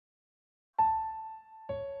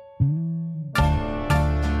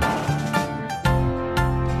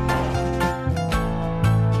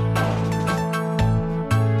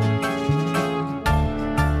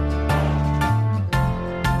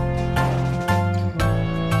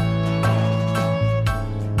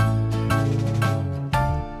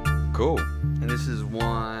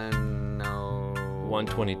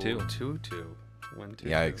122. 122. 122.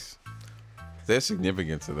 Yikes. There's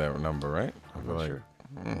significance to that number, right? I feel like sure.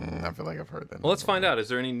 I feel like I've heard that. Well, let's find out. Is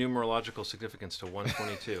there any numerological significance to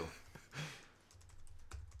 122?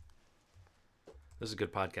 This is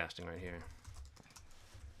good podcasting right here.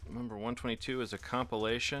 Number 122 is a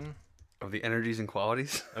compilation Of the energies and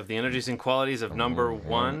qualities. of the energies and qualities of number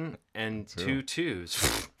 1 and 2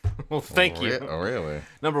 twos. Well, thank you. Oh, really?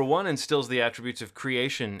 Number 1 instills the attributes of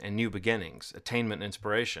creation and new beginnings, attainment and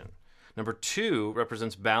inspiration. Number 2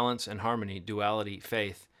 represents balance and harmony, duality,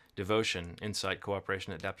 faith, devotion, insight,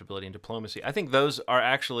 cooperation, adaptability, and diplomacy. I think those are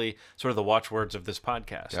actually sort of the watchwords of this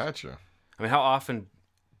podcast. Gotcha. I mean, how often,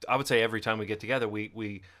 I would say every time we get together,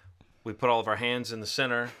 we put all of our hands in the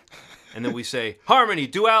center, and then we say harmony,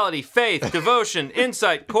 duality, faith, devotion,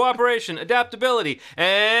 insight, cooperation, adaptability,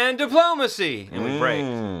 and diplomacy. And we break.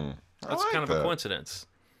 That's like kind of that. a coincidence.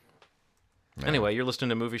 Anyway, you're listening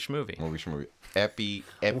to Movie Schmovie. Movie. Epi.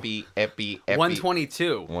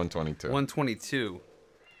 122. 122. 122.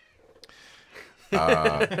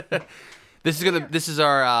 This is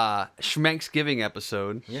our Schmanksgiving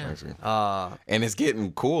episode. Yeah. And it's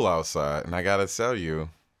getting cool outside, and I gotta tell you,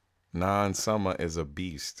 non-summer is a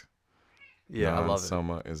beast. Yeah, I love it.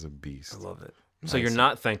 Non-summer is a beast. I love it. So you're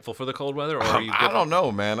not thankful for the cold weather, or are you? I don't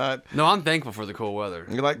know, man. No, I'm thankful for the cold weather.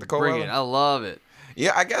 You like the cold Bring weather? it. I love it.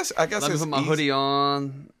 Yeah, I guess Let me it's put my hoodie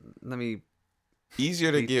on. Let me.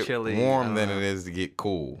 easier to be get chilly, I warm don't than know. it is to get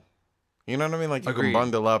cool. You know what I mean? Like you Agreed. can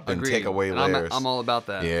bundle up and Agreed. take away And layers. I'm all about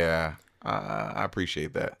that. Yeah, I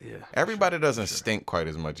appreciate that. Yeah, Everybody doesn't stink quite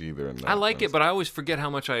as much either. In I like it, but I always forget how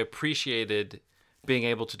much I appreciated being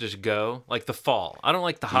able to just go, like the fall. I don't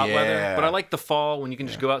like the hot weather, Yeah. but I like the fall when you can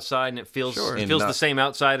just go outside and it feels Sure. it And feels not- the same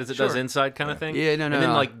outside as it does Sure. inside, kind of thing. Yeah, no, And then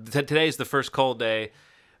no. like today's the first cold day,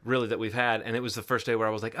 really, that we've had, and it was the first day where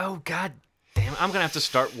I was like, oh god damn, I'm gonna have to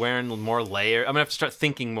start wearing more layer. I'm gonna have to start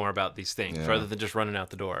thinking more about these things Yeah. rather than just running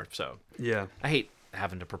out the door. So Yeah. I hate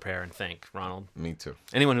having to prepare and think, Ronald. Me too.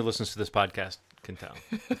 Anyone who listens to this podcast can tell.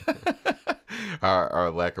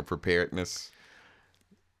 Our lack of preparedness.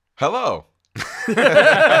 Hello.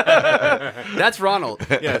 That's Ronald.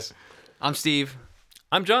 Yes. I'm Steve.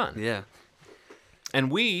 I'm John. Yeah.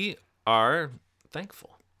 And we are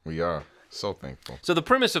thankful. We are so thankful. So the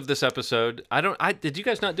premise of this episode, did you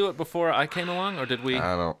guys not do it before I came along, or did we?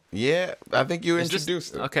 I don't. Yeah, I think you Is this-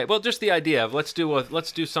 introduced it. Okay, well, just the idea of let's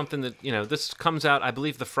do something that, this comes out, I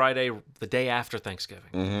believe, the day after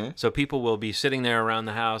Thanksgiving. Mm-hmm. So people will be sitting there around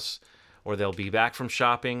the house, or they'll be back from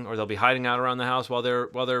shopping, or they'll be hiding out around the house while their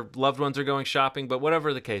loved ones are going shopping. But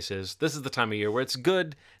whatever the case is, this is the time of year where it's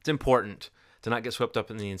important to not get swept up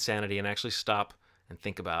in the insanity and actually stop and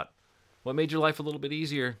think about what made your life a little bit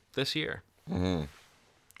easier this year. Mm-hmm.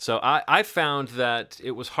 So I found that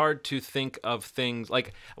it was hard to think of things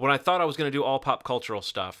like when I thought I was going to do all pop cultural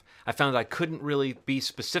stuff, I found I couldn't really be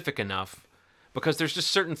specific enough because there's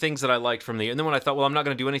just certain things that I liked from the year. And then when I thought, well, I'm not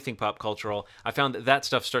going to do anything pop cultural, I found that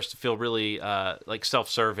stuff starts to feel really like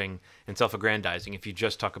self-serving and self-aggrandizing if you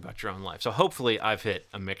just talk about your own life. So hopefully I've hit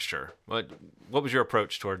a mixture. What was your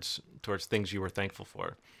approach towards things you were thankful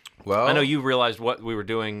for? Well, I know you realized what we were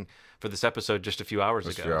doing for this episode just a few hours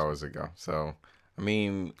just ago. a few hours ago. So, I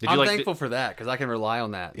mean, Did you I'm like thankful for that because I can rely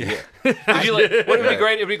on that. yeah. Did you like? What would be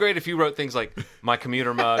great? It'd be great if you wrote things like my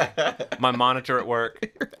commuter mug, my monitor at work,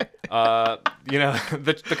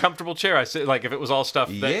 the comfortable chair I sit. Like if it was all stuff.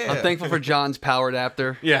 That, Yeah. I'm thankful for John's power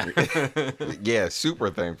adapter. Yeah. Yeah, super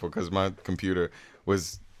thankful because my computer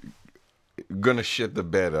was gonna shit the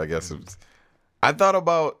bed. I guess I thought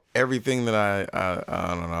about everything that I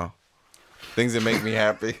don't know, things that make me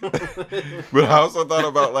happy, but I also thought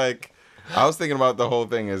about I was thinking about the whole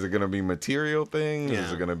thing. Is it gonna be material things? Yeah.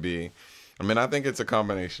 Is it gonna be? I mean, I think it's a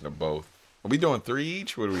combination of both. Are we doing 3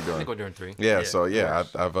 each? What are we I doing? think we're doing 3. Yeah. So yeah,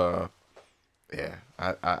 I've a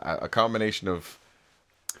combination of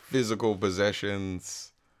physical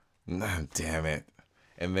possessions. Nah, damn it.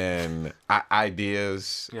 And then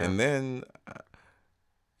ideas, Yeah. and then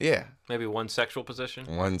Maybe one sexual position.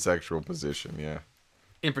 one sexual position,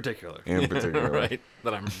 In particular. in particular. Right.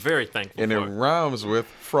 That I'm very thankful And it for. rhymes with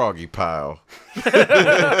Froggy Pile.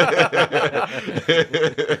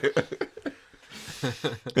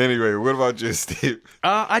 Anyway, what about you, Steve?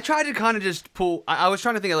 I tried to kind of just pull. I was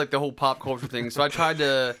trying to think of like the whole pop culture thing, so I tried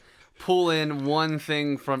to pull in one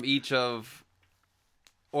thing from each of,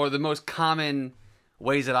 or the most common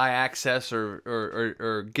ways that I access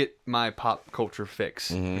or get my pop culture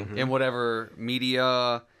fix in whatever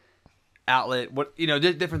media outlet,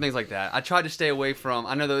 different things like that. I tried to stay away from.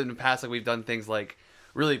 I know that in the past, like we've done things like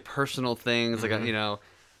really personal things, like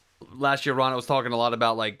last year Ron was talking a lot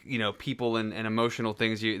about like people and emotional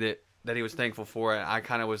things that that he was thankful for. I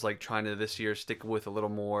kind of was like trying to this year stick with a little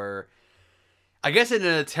more, I guess, in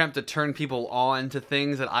an attempt to turn people on to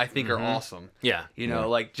things that I think are awesome. Yeah. You know,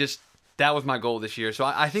 like just that was my goal this year. So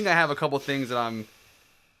I think I have a couple things that I'm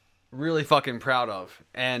really fucking proud of,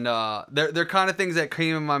 and they're kind of things that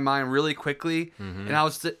came in my mind really quickly, and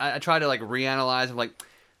I tried to like reanalyze them. Like,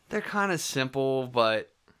 they're kind of simple, but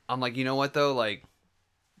I'm like, you know what though, like,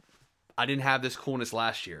 I didn't have this coolness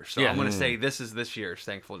last year, so I'm gonna say this is this year's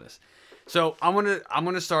thankfulness. So I'm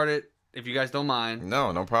gonna start it, if you guys don't mind.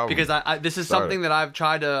 No problem. Because I this is something that I've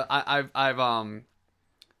tried to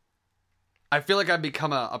I feel like I've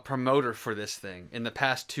become a promoter for this thing in the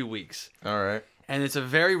past 2 weeks. All right. And it's a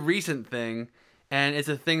very recent thing, and it's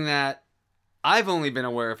a thing that I've only been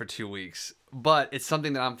aware of for 2 weeks, but it's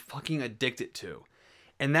something that I'm fucking addicted to.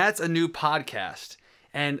 And that's a new podcast.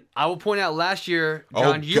 And I will point out, last year,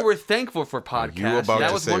 John, you were thankful for podcasts.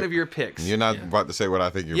 That was one of your picks. You're not about to say what I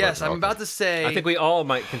think you're yes, about to I'm about to say. I think we all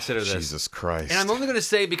might consider this. Jesus Christ. And I'm only going to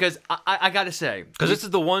say because I got to say. Because this is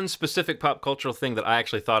the one specific pop cultural thing that I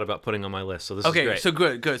actually thought about putting on my list. So this is great. Okay, so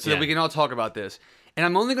good. So that we can all talk about this. And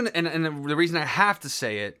I'm only going to, and the reason I have to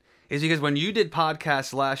say it is because when you did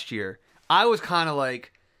podcasts last year, I was kind of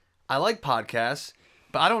like, I like podcasts,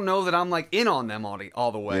 but I don't know that I'm like in on them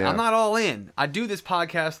all the way. Yeah. I'm not all in. I do this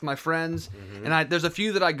podcast with my friends, and there's a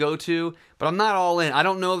few that I go to, but I'm not all in. I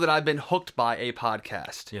don't know that I've been hooked by a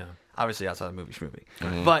podcast. Yeah. Obviously outside of movie schmovie.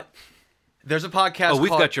 But there's a podcast. Oh,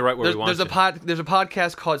 we've got you right where we want you. There's a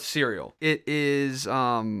podcast called Serial. It is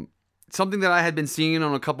something that I had been seeing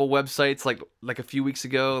on a couple websites like a few weeks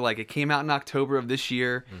ago. Like, it came out in October of this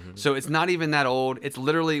year, so it's not even that old. It's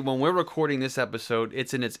literally, when we're recording this episode,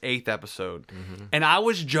 it's in its 8th episode, and I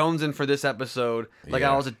was jonesing for this episode like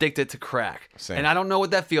I was addicted to crack. Same. And I don't know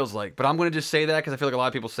what that feels like, but I'm gonna just say that because I feel like a lot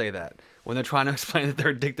of people say that when they're trying to explain that they're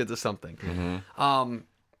addicted to something.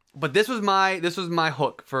 But this was my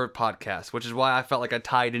hook for podcasts, which is why I felt like I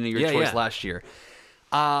tied into your choice last year.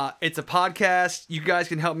 It's a podcast. You guys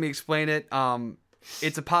can help me explain it.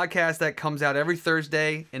 It's a podcast that comes out every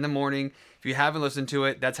Thursday in the morning. If you haven't listened to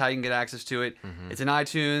it, that's how you can get access to it. It's in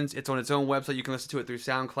iTunes. It's on its own website. You can listen to it through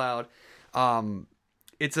SoundCloud.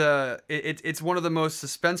 It's one of the most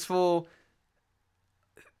suspenseful.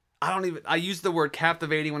 I used the word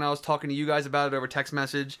captivating when I was talking to you guys about it over text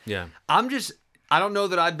message. Yeah. I don't know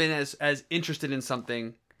that I've been as interested in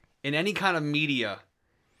something, in any kind of media,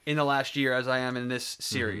 in the last year as I am in this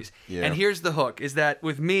series. Yeah. And here's the hook, is that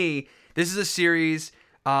with me, this is a series,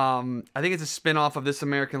 I think it's a spin-off of This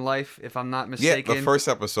American Life, if I'm not mistaken. Yeah, the first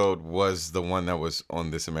episode was the one that was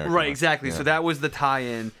on This American Right, Life. exactly. Yeah. So that was the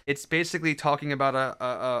tie-in. It's basically talking about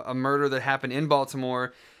a murder that happened in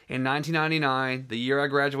Baltimore in 1999, the year I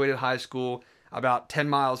graduated high school, about 10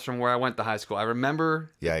 miles from where I went to high school.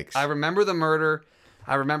 Yikes. I remember the murder.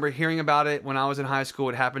 I remember hearing about it when I was in high school.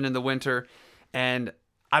 It happened in the winter. And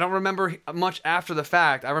I don't remember much after the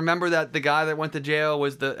fact. I remember that the guy that went to jail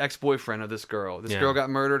was the ex-boyfriend of this girl. This girl got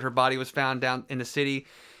murdered. Her body was found down in the city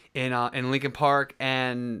in Lincoln Park,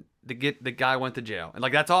 and the guy went to jail. And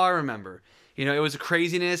like, that's all I remember. You know, it was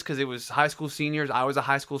craziness because it was high school seniors. I was a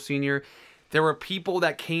high school senior. There were people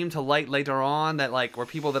that came to light later on that like were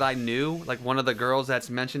people that I knew. Like, one of the girls that's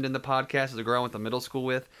mentioned in the podcast is a girl I went to middle school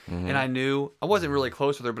with, and I wasn't really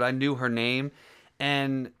close with her, but I knew her name.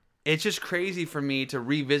 And it's just crazy for me to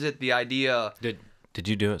revisit the idea. Did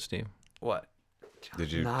you do it, Steve? What?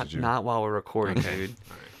 Did you? Not while we're recording, dude.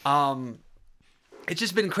 It's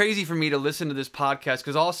just been crazy for me to listen to this podcast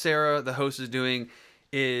because all Sarah, the host, is doing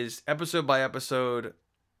is episode by episode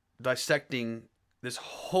dissecting this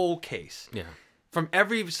whole case. Yeah. From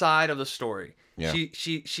every side of the story. Yeah.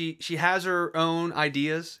 She has her own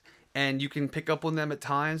ideas, and you can pick up on them at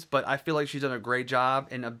times, but I feel like she's done a great job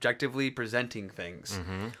in objectively presenting things.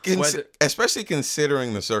 Especially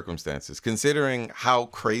considering the circumstances, considering how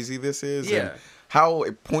crazy this is, Yeah. and how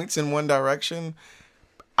it points in one direction.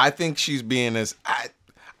 I think she's being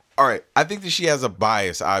all right, I think that she has a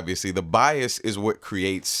bias, obviously. The bias is what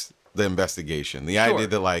creates the investigation. The idea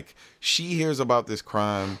that, like, she hears about this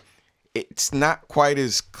crime, it's not quite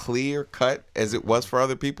as clear cut as it was for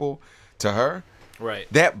other people to her. Right.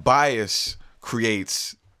 That bias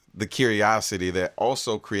creates the curiosity that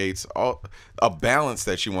also creates a balance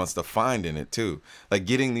that she wants to find in it too. Like,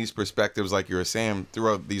 getting these perspectives, like you were saying,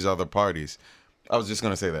 throughout these other parties. I was just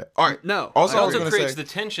going to say that. All right. No. Also, It I was also going to creates say, the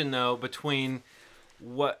tension, though, between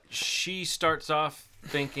what she starts off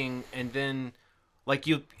thinking and then, like,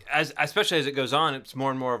 especially as it goes on, it's more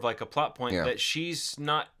and more of like a plot point that she's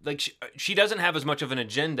not, like, she doesn't have as much of an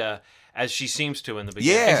agenda as she seems to in the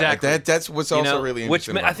beginning. yeah, Exactly. that's what's also really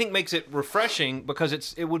interesting. Which I think makes it refreshing because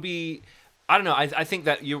it would be, I don't know. I think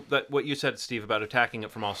that what you said, Steve, about attacking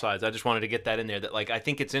it from all sides. I just wanted to get that in there. That like I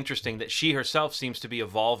think it's interesting that she herself seems to be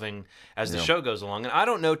evolving as the show goes along, and I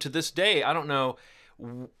don't know to this day. I don't know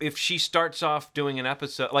if she starts off doing an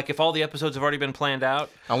episode, like if all the episodes have already been planned out,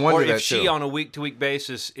 I wonder or that if she too. on a week-to-week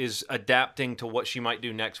basis is adapting to what she might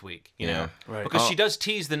do next week. You know, Right. because she does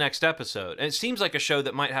tease the next episode, and it seems like a show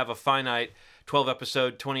that might have a finite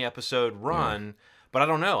 12-episode, 20-episode run. But I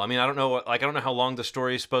don't know. I mean, I don't know. I don't know how long the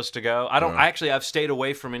story is supposed to go. I've stayed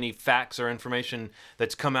away from any facts or information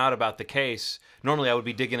that's come out about the case. Normally, I would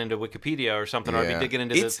be digging into Wikipedia or something, or I'd be digging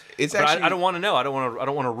into It's but actually- I don't want to know. I don't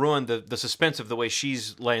want to ruin the suspense of the way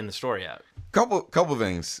she's laying the story out. Couple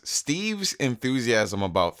things. Steve's enthusiasm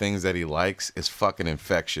about things that he likes is fucking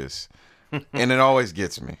infectious. And it always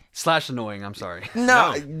gets me. / annoying. I'm sorry.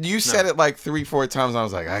 No, you said it like 3-4 times. And I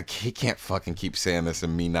was like, he can't fucking keep saying this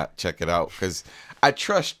and me not check it out because I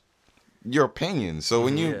trust your opinion. So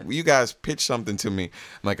when you guys pitch something to me, I'm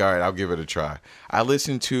like, all right, I'll give it a try. I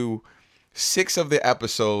listened to 6 of the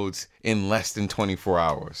episodes in less than 24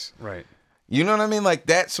 hours. Right. You know what I mean? Like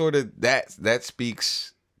that sort of that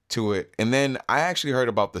speaks to it. And then I actually heard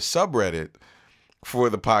about the subreddit for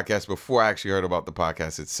the podcast before I actually heard about the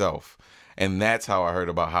podcast itself. And that's how I heard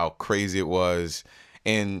about how crazy it was.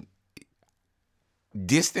 And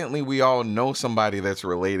distantly, we all know somebody that's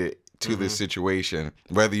related to this situation,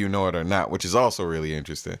 whether you know it or not, which is also really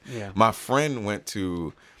interesting. Yeah. My friend went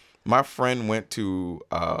to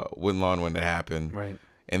Woodlawn when it happened. Right.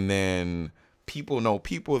 And then people know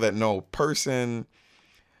people that know person.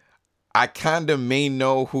 I kind of may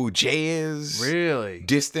know who Jay is. Really?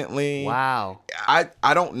 Distantly. Wow. I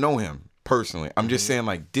don't know him personally. I'm just saying,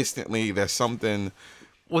 like, distantly, there's something.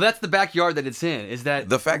 Well, that's the backyard that it's in. Is that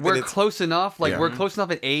The fact that we're it's- close enough? Like Yeah. we're close enough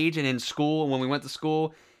in age and in school. And when we went to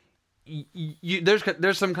school,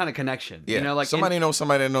 there's some kind of connection. Yeah. You know, like somebody knows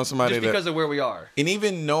somebody that knows somebody just that. because of where we are. And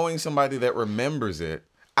even knowing somebody that remembers it,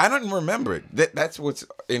 I don't remember it. That's what's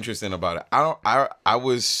interesting about it. I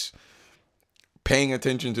was paying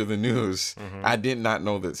attention to the news. I did not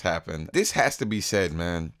know this happened. This has to be said,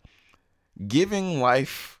 man. Giving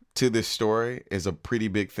life to this story is a pretty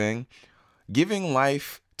big thing. Giving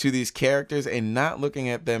life to these characters and not looking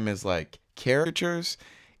at them as like caricatures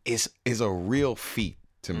is a real feat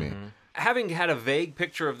to me. Having had a vague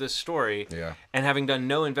picture of this story, Yeah. and having done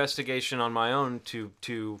no investigation on my own to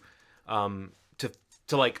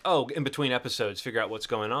like, in between episodes, figure out what's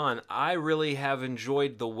going on, I really have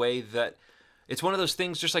enjoyed the way that it's one of those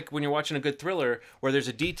things, just like when you're watching a good thriller, where there's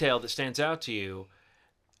a detail that stands out to you,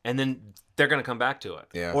 and then they're going to come back to it.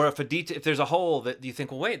 Yeah. Or if there's a hole that you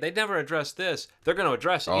think, well, wait, they never addressed this, they're going to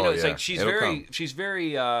address it. Oh, It's yeah. like she's It'll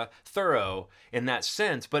very come. thorough in that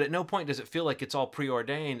sense, but at no point does it feel like it's all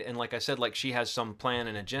preordained. And like I said, like she has some plan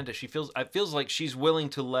and agenda. It feels like she's willing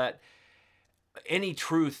to let any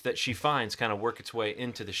truth that she finds kind of work its way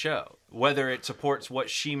into the show, whether it supports what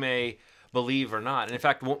she may believe or not. And in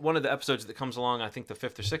fact, one of the episodes that comes along, I think the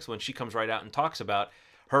 5th or 6th one, she comes right out and talks about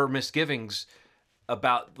her misgivings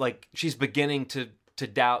about, like, she's beginning to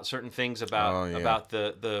doubt certain things about about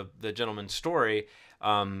the gentleman's story,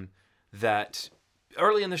 that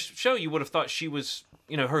early in the show you would have thought she was,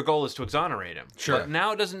 her goal is to exonerate him. Sure. But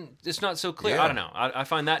now it's not so clear. Yeah. I don't know. I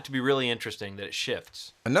find that to be really interesting that it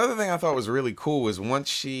shifts. Another thing I thought was really cool was once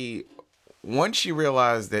she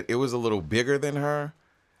realized that it was a little bigger than her,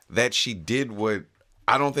 that she did what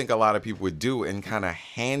I don't think a lot of people would do and kind of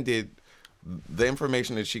handed the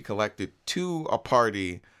information that she collected to a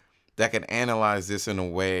party that can analyze this in a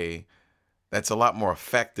way that's a lot more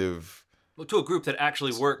effective. Well, to a group that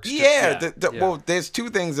actually works. Well, there's two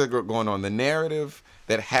things that are going on. The narrative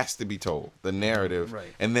that has to be told, the narrative, Right.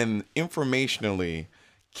 and then informationally,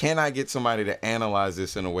 can I get somebody to analyze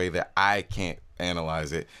this in a way that I can't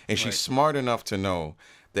analyze it? And she's smart enough to know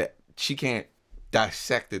that she can't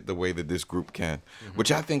dissect it the way that this group can,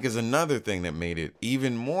 which I think is another thing that made it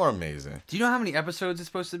even more amazing. Do you know how many episodes it's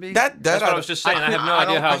supposed to be? That's what I was just saying. I have no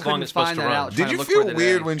idea how long it's supposed to run. Did trying to you look feel for it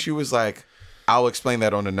weird today. when she was like, I'll explain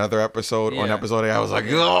that on another episode? On Yeah. episode 8, I was like,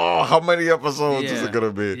 oh, how many episodes is Yeah. it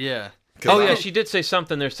going to be? Yeah. Oh yeah, she did say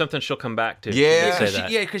something. There's something she'll come back to. She Yeah. did say that.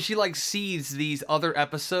 Because she like sees these other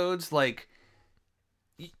episodes, like,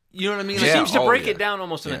 you know what I mean? She Like, Yeah. seems to Oh, break yeah. it down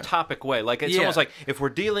almost in a Yeah. topic way. Like it's Yeah. almost like if we're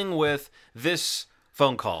dealing with this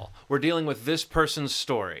phone call, we're dealing with this person's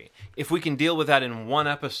story. If we can deal with that in one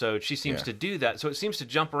episode, she seems Yeah. to do that. So it seems to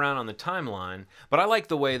jump around on the timeline. But I like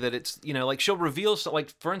the way that it's, like she'll reveal,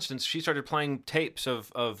 like for instance, she started playing tapes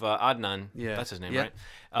of Adnan. Yeah. That's his name, Yeah.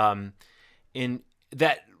 right? In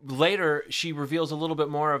that later she reveals a little bit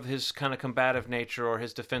more of his kind of combative nature or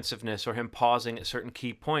his defensiveness or him pausing at certain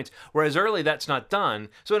key points, whereas early that's not done.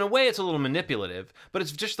 So in a way it's a little manipulative, but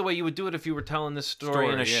it's just the way you would do it if you were telling this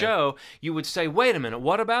story in a show. You would say, wait a minute,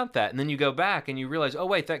 what about that? And then you go back and you realize, oh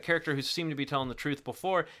wait, that character who seemed to be telling the truth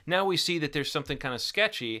before, now we see that there's something kind of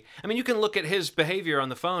sketchy. I mean, you can look at his behavior on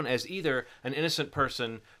the phone as either an innocent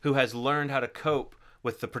person who has learned how to cope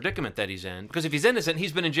with the predicament that he's in. Because if he's innocent,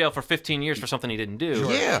 he's been in jail for 15 years for something he didn't do.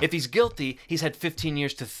 Sure. Yeah. If he's guilty, he's had 15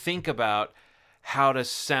 years to think about how to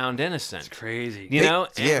sound innocent. It's crazy. You know?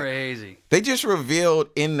 Yeah. Crazy. They just revealed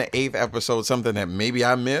in the 8th episode something that maybe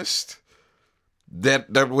I missed.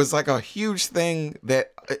 That was like a huge thing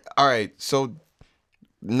that, all right, so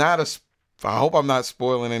I hope I'm not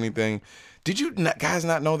spoiling anything. Did you guys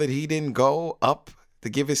not know that he didn't go up to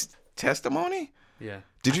give his testimony? Yeah.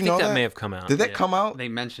 Did you I know think that may have come out. Did that come out? They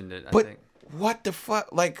mentioned it, I But think. what the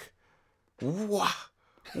fuck? Like, why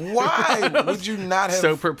would you not have...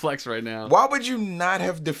 So perplexed right now. Why would you not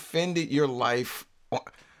have defended your life?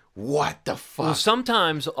 What the fuck? Well,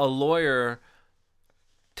 sometimes a lawyer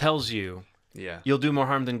tells you Yeah. you'll do more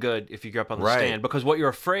harm than good if you get up on the Right. stand, because what you're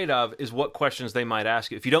afraid of is what questions they might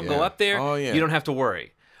ask you. If you don't go Yeah. up there, Oh, yeah. you don't have to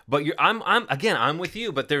worry. But I'm with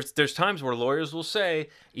you. But there's times where lawyers will say,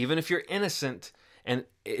 even if you're innocent, and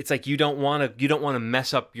it's like you don't want to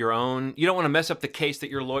mess up your own. You don't want to mess up the case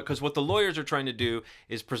that your lawyer, because what the lawyers are trying to do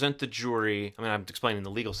is present the jury. I mean, I'm explaining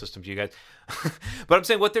the legal system to you guys, but I'm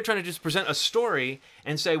saying what they're trying to do is present a story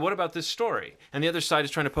and say, what about this story? And the other side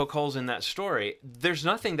is trying to poke holes in that story. There's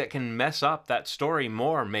nothing that can mess up that story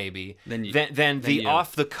more, maybe, than the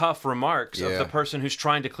off the cuff remarks of Yeah. the person who's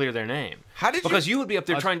trying to clear their name. How did Because you would be up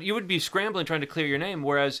there you would be scrambling trying to clear your name,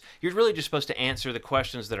 whereas you're really just supposed to answer the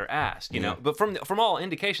questions that are asked, you know. But from all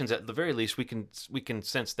indications, at the very least, we can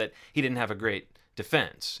sense that he didn't have a great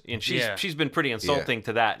defense, and she's been pretty insulting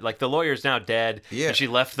to that. Like, the lawyer's now dead, and she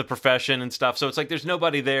left the profession and stuff. So it's like there's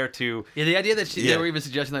nobody there to. Yeah, the idea that they were even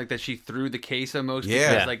suggesting like that she threw the case almost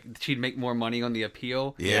because like she'd make more money on the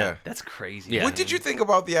appeal. Yeah. That's crazy. Yeah. What did you think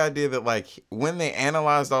about the idea that, like, when they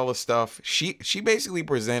analyzed all the stuff, she basically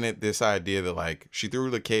presented this idea that, like, she threw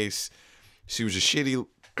the case, she was just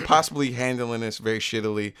possibly handling this very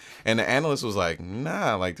shittily, and the analyst was like,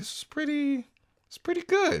 nah, like, it's pretty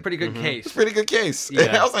good. Pretty good case. It's a pretty good case. Yeah.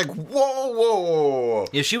 And I was like, whoa.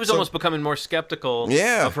 Yeah, she was almost becoming more skeptical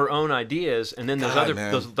of her own ideas, and then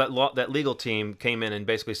that legal team came in and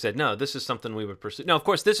basically said, no, this is something we would pursue. Now, of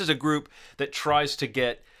course, this is a group that tries to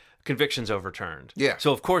get convictions overturned. Yeah.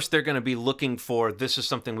 So, of course, they're going to be looking for, this is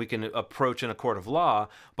something we can approach in a court of law,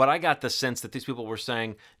 but I got the sense that these people were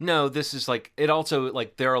saying, no, this is like, it also,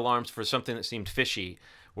 like, their alarms for something that seemed fishy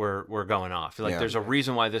were going off. Like, there's a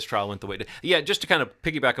reason why this trial went the way it did. Yeah, just to kind of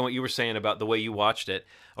piggyback on what you were saying about the way you watched it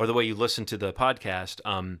or the way you listened to the podcast,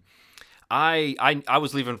 I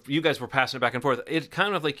was leaving. You guys were passing it back and forth. It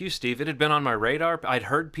kind of like you, Steve. It had been on my radar. I'd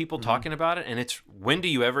heard people talking about it, and it's, when do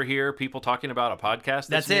you ever hear people talking about a podcast?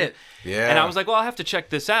 That's new? it. Yeah. And I was like, well, I'll have to check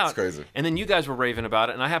this out. It's crazy. And then you guys were raving about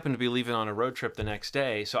it, and I happened to be leaving on a road trip the next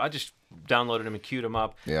day, so I just downloaded them and queued them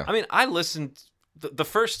up. Yeah. I mean, I listened. The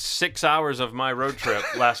first 6 hours of my road trip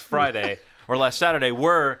last Friday or last Saturday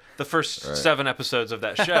were the first 7 episodes of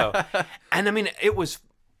that show, and I mean, it was.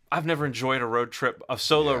 I've never enjoyed a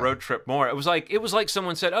solo road trip more. It was like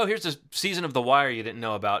someone said, "Oh, here's a season of The Wire you didn't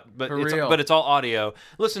know about, but it's all audio.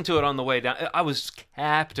 Listen to it on the way down." I was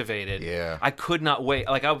captivated. Yeah. I could not wait.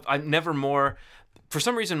 Like, I never more. For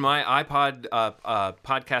some reason, my iPod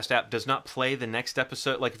podcast app does not play the next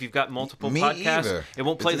episode. Like, if you've got multiple podcasts, either. it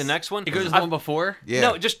won't play the next one. It goes to the one before? Yeah.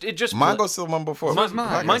 No, it just Mine goes to the one before.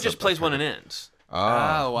 Mine just plays one and ends. Oh.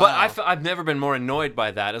 Oh, wow. But I've never been more annoyed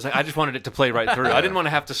by that. I just wanted it to play right through. I didn't want to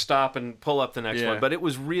have to stop and pull up the next one. But it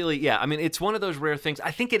was really, I mean, it's one of those rare things.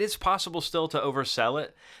 I think it is possible still to oversell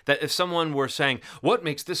it. That if someone were saying, what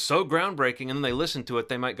makes this so groundbreaking, and then they listen to it,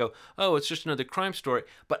 they might go, oh, it's just another crime story.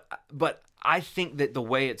 But I think that the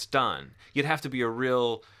way it's done, you'd have to be a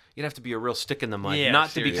real stick in the mud, not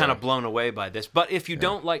to be kind of blown away by this. But if you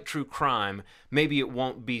don't like true crime, maybe it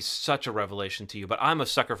won't be such a revelation to you. But I'm a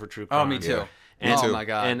sucker for true crime. Oh, me too. Yeah. And, oh my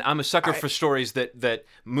God! And I'm a sucker for stories that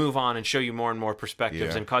move on and show you more and more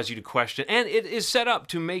perspectives and cause you to question. And it is set up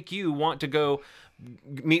to make you want to go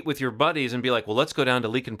meet with your buddies and be like, well, let's go down to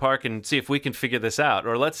Leakin Park and see if we can figure this out,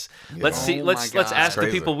 or let's ask the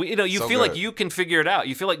people. You So feel good. like you can figure it out.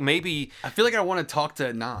 You feel like maybe. I feel like I want to talk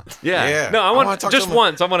to Nan. Yeah. No, I want to just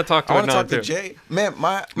once. I want to talk to. I want to Adnan talk to too. Jay. Man,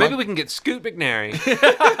 Maybe we can get Scoot McNairy,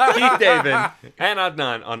 Keith David, and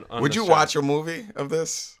Adnan on Would the you show. watch a movie of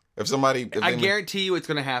this? If somebody, I guarantee you, it's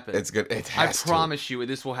gonna happen. it's good. It I has to. promise you,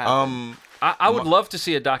 this will happen. I would love to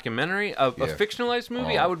see a documentary, a Yeah. fictionalized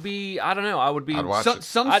movie. Oh. I would be, I don't know, I would be. I'd watch Some, it.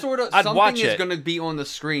 some I'd- sort of I'd watch something is it. going to be on the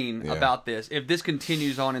screen Yeah. about this if this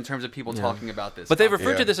continues on in terms of people talking about this. But they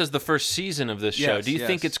refer Yeah. to this as the first season of this show. Yes, Do you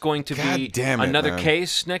think yes. it's going to God be damn it, another man.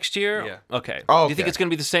 case next year? Yeah. Okay. Oh, Do you think okay. it's going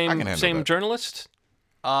to be the I can same handle that. journalist?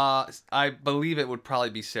 I believe it would probably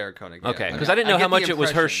be Sarah Koenig. yeah. Okay, mean, because I didn't know get how the much it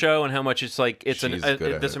was her impression. show and how much it's like it's She's good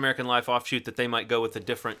at This it. American Life offshoot that they might go with a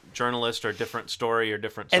different journalist or different story or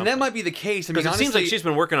different. And that something. might be the case. I mean, Because it seems like honestly- she's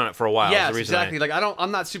been working on it for a while. is Yes, the reason exactly. Like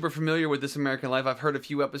I'm not super familiar with This American Life. I've heard a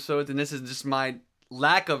few episodes, and this is just my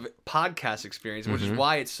lack of podcast experience, which is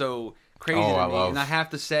why it's so crazy Oh, to I me. love- And I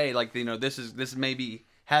have to say, like, this maybe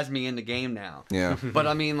has me in the game now. Yeah. But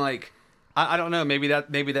I mean, like, I don't know. Maybe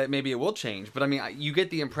it will change. But I mean, you get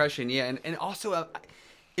the impression, yeah. And also,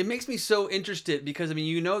 it makes me so interested because I mean,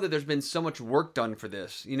 you know that there's been so much work done for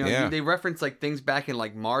this. You know, Yeah. they reference like things back in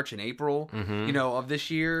like March and April, you know, of this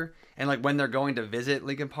year, and like when they're going to visit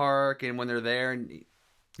Lincoln Park and when they're there and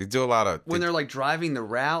They do a lot of. when they're like driving the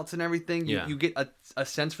routes and everything, Yeah. you get a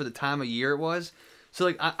sense for the time of year it was. So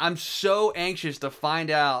like I'm so anxious to find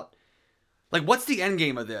out, like, what's the end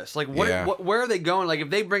game of this? Like, Yeah. where are they going? Like, if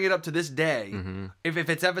they bring it up to this day, Mm-hmm. if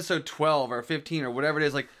it's episode 12 or 15 or whatever it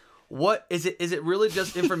is, like, what is it? Is it really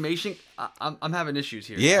just information? I'm having issues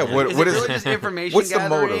here. Yeah, what is what it is really just information what's the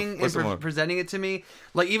gathering motive? What's the and motive? presenting it to me?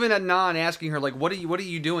 Like even Adnan asking her, like, what are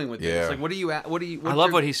you doing with Yeah. this? Like, what are you? I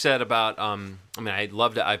love what he said about. I mean, I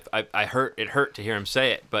loved it. I hurt. It hurt to hear him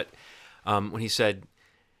say it, but when he said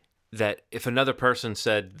that if another person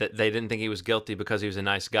said that they didn't think he was guilty because he was a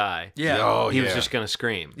nice guy, Yeah. Oh, he was yeah. just going to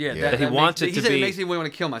scream. Yeah, that he wants it to he said be. it makes me want to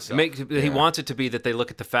kill myself. He wants it to be that they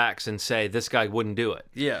look at the facts and say this guy wouldn't do it.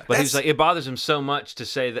 Yeah. but he's That's- like it bothers him so much to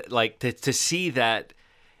say that, like to see that.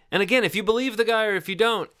 And again, if you believe the guy or if you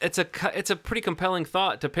don't, it's a pretty compelling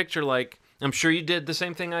thought to picture. Like I'm sure you did the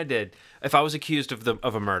same thing I did. If I was accused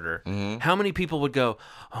of a murder, how many people would go,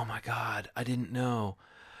 "Oh my God, I didn't know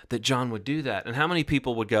that John would do that," and how many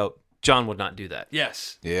people would go, "John would not do that."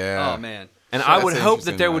 Yes. Yeah. Oh man. And So I that's would an hope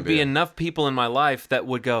that interesting there would be idea. enough people in my life that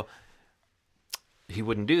would go, he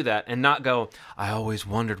wouldn't do that, and not go, I always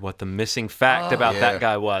wondered what the missing fact about Yeah. that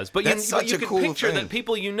guy was. But That's but such a could cool picture thing. that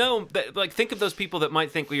people that, like, think of those people that might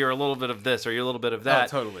think, well, you're a little bit of this or you're a little bit of that.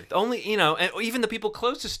 totally. Only, and even the people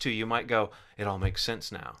closest to you might go, it all makes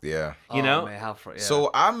sense now. Yeah. You know? Man, how far, yeah. So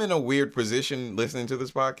I'm in a weird position listening to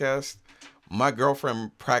this podcast. My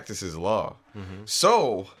girlfriend practices law.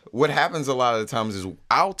 So what happens a lot of the times is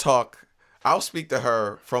I'll speak to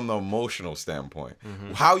her from the emotional standpoint.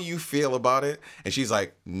 How you feel about it? And she's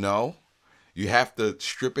like, no, you have to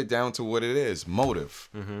strip it down to what it is. Motive.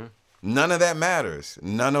 None of that matters.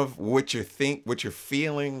 None of what you think, what you're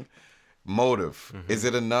feeling, motive. Is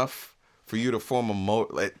it enough for you to form a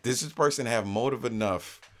motive? Like, does this person have motive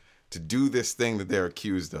enough to do this thing that they're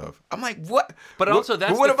accused of? I'm like, what? But What- also,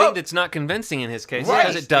 that's what the about- thing that's not convincing in his case, Right,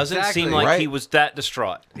 because it doesn't exactly. seem like Right. he was that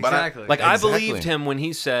distraught. But I- exactly. Like I Exactly. believed him when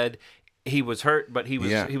he said he was hurt, but he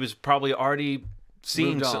was probably already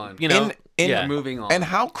seen Moved some, on. yeah. moving on. And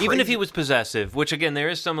how crazy, Even if he was possessive, which again there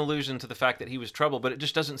is some allusion to the fact that he was troubled, but it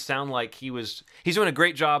just doesn't sound like he's doing a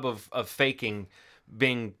great job of faking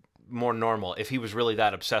being more normal if he was really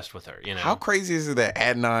that obsessed with her, How crazy is it that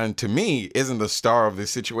Adnan, to me, isn't the star of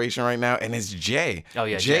this situation right now, and it's Jay. Oh,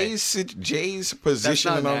 yeah, Jay's That's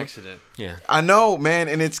position. not an and all- accident. Yeah. I know, man,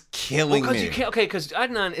 and it's killing Because me. you can't. Because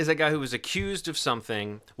Adnan is a guy who was accused of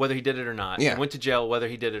something, whether he did it or not. Yeah. And went to jail, whether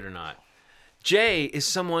he did it or not. Jay is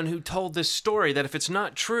someone who told this story that if it's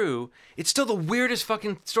not true, it's still the weirdest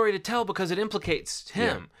fucking story to tell because it implicates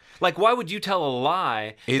him. Like, why would you tell a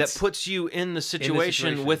lie It's- that puts you in the situation,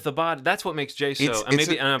 situation. with the body? That's what makes Jay so. It's- and it's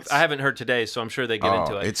maybe a- and I haven't heard today, so I'm sure they get Oh,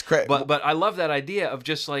 into it. it's cra- But I love that idea of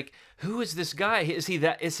just like, who is this guy? Is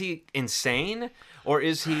he insane, or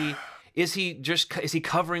is he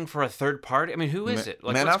covering for a third party? I mean, who is it?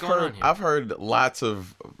 Like, man, what's I've going heard on here? I've heard lots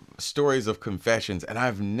of stories of confessions, and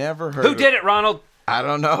I've never heard Who did it, Ronald? I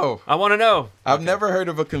don't know. I want to know. I've never heard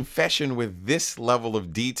of a confession with this level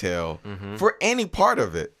of detail Mm-hmm. for any part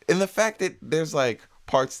of it. And the fact that there's like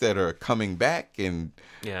parts that are coming back and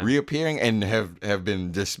Yeah. reappearing and have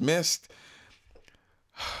been dismissed.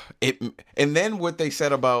 And then what they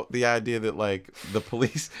said about the idea that like the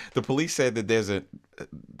police said that there's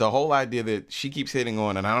the whole idea that she keeps hitting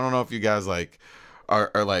on, and I don't know if you guys like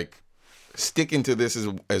are like sticking to this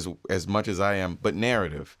as much as I am, but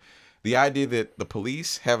narrative. The idea that the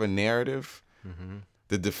police have a narrative,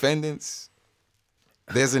 the defendants,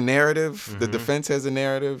 there's a narrative, the defense has a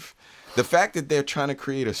narrative. The fact that they're trying to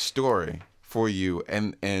create a story for you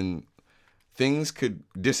and things could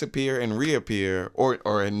disappear and reappear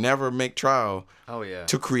or never make trial Oh yeah.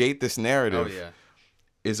 to create this narrative Oh yeah.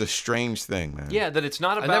 is a strange thing, man. Yeah, that it's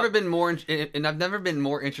not about. I've never been more, and I've never been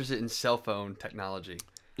more interested in cell phone technology.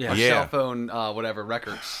 Yeah. Or Yeah. cell phone, whatever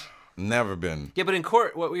records. Never been. Yeah, but in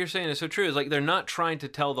court, what you're saying is so true. Is like they're not trying to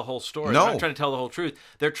tell the whole story. No. They're not trying to tell the whole truth.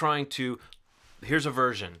 They're trying to. Here's a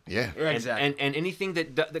version. Yeah. Right. Exactly. And anything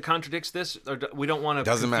that contradicts this, we don't want to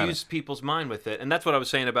Doesn't confuse matter. people's mind with it. And that's what I was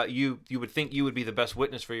saying about you. You would think you would be the best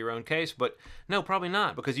witness for your own case, but no, probably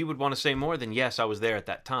not, because you would want to say more than yes, I was there at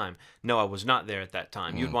that time. No, I was not there at that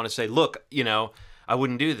time. You'd want to say, look, I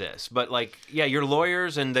wouldn't do this. But like, yeah, your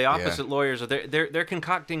lawyers and the opposite lawyers are they're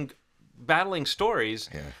concocting battling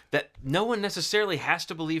stories that no one necessarily has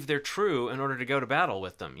to believe they're true in order to go to battle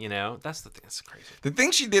with them. That's the thing. That's crazy. The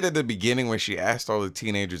thing she did at the beginning where she asked all the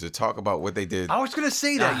teenagers to talk about what they did. I was gonna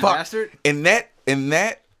say that, you Fuck. bastard. And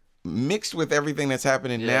that mixed with everything that's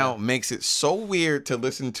happening Yeah. now makes it so weird to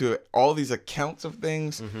listen to all these accounts of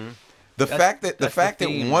things. Mm-hmm. The fact that that's the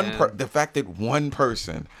theme, man. the fact that one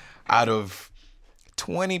person out of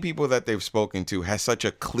 20 people that they've spoken to has such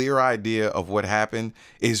a clear idea of what happened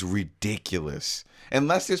is ridiculous.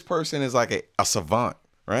 Unless this person is like a savant,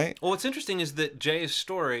 right? Well, what's interesting is that Jay's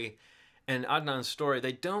story and Adnan's story,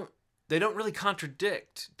 they don't really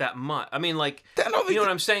contradict that much. I mean, like, you know what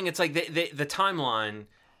I'm saying? It's like the timeline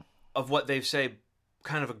of what they say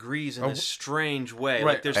kind of agrees in this strange way.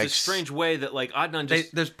 Right. Like, there's this strange way that, like, Adnan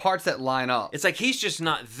just... There's parts that line up. It's like he's just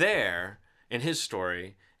not there in his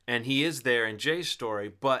story, and he is there in Jay's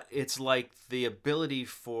story, but it's like the ability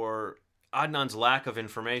for Adnan's lack of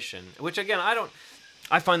information, which, again,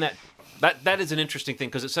 I find that is an interesting thing,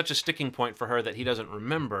 because it's such a sticking point for her that he doesn't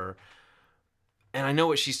remember. And I know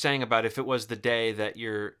what she's saying about if it was the day that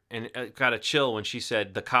and it got a chill when she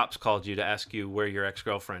said the cops called you to ask you where your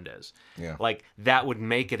ex-girlfriend is. Yeah. Like, that would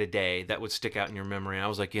make it a day that would stick out in your memory. And I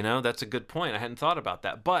was like, that's a good point. I hadn't thought about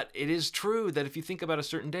that. But it is true that if you think about a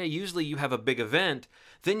certain day, usually you have a big event,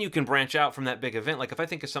 then you can branch out from that big event. Like, if I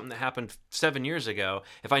think of something that happened 7 years ago,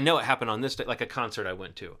 if I know it happened on this day, like a concert I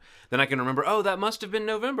went to, then I can remember, oh, that must have been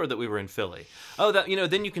November that we were in Philly. Oh, that,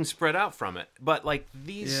 then you can spread out from it. But like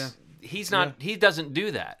these... Yeah. He's not. He doesn't do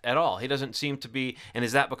that at all. He doesn't seem to be. And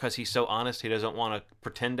is that because he's so honest? He doesn't want to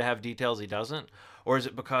pretend to have details he doesn't, or is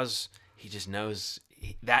it because he just knows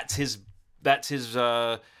that's his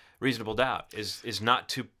reasonable doubt is not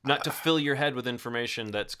to fill your head with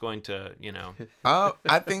information that's going to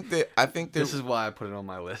I think This this is why I put it on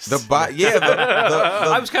my list.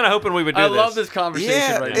 I was kind of hoping we would do I this. love this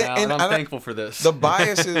conversation right now, and I'm I- thankful for this. the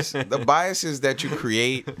biases that you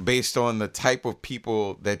create based on the type of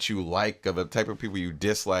people that you like or the type of people you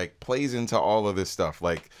dislike plays into all of this stuff.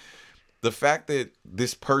 Like the fact that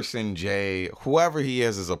this person, Jay, whoever he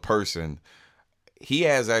is as a person, he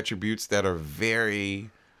has attributes that are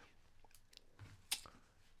very...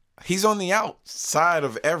 He's on the outside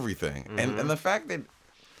of everything. Mm-hmm. And the fact that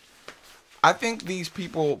I think these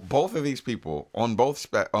people, both of these people on both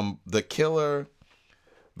the killer,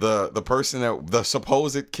 the person that the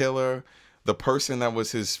supposed killer, the person that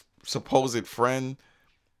was his supposed friend,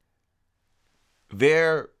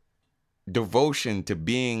 their devotion to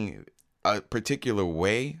being a particular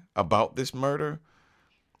way about this murder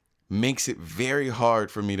makes it very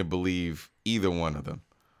hard for me to believe either one of them.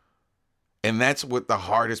 And that's what the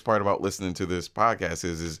hardest part about listening to this podcast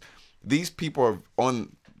is these people are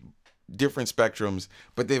on different spectrums,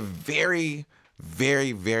 but they're very,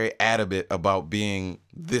 very, very adamant about being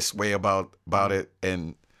this way about it.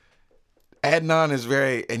 And Adnan is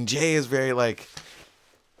and Jay is very like,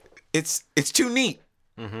 it's too neat.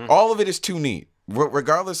 Mm-hmm. All of it is too neat.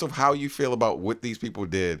 Regardless of how you feel about what these people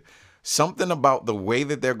did, something about the way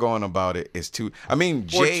that they're going about it is too,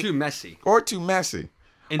 Jay... Or too messy. Or too messy.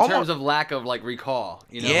 In terms of lack of like recall,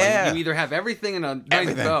 Yeah. like, you either have everything in a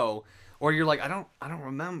nice bow, or you're like, I don't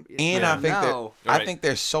remember. And I think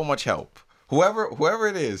there's so much help. Whoever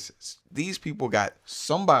it is, these people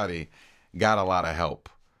somebody got a lot of help.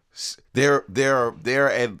 There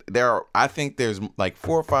are I think there's like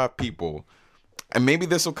 4 or 5 people, and maybe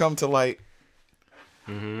this will come to light,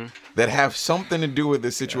 that have something to do with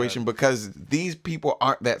this situation because these people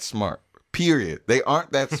aren't that smart. Period. They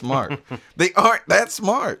aren't that smart. They aren't that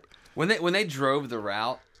smart. When they drove the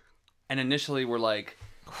route, and initially were like,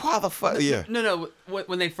 Why the fuck? Yeah. No.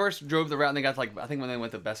 When they first drove the route, and they got I think when they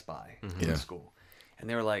went to Best Buy in school, and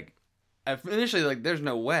they were like, initially like, there's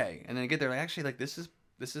no way, and then they get there like, actually like this is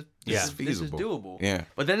feasible. This is doable. Yeah.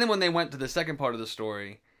 But then when they went to the second part of the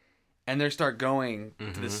story, and they start going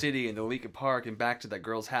to the city and the Leaky Park and back to that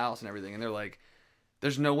girl's house and everything, and they're like,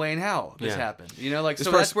 there's no way in hell this Yeah. happened. You know, like, This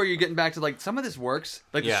so that's where you're getting back to, like, some of this works.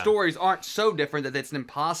 Like, the Yeah. stories aren't so different that it's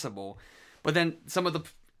impossible. But then some of the,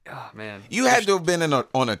 oh, man. You had to have been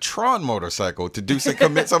on a Tron motorcycle to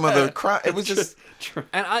commit some of the crime. It was just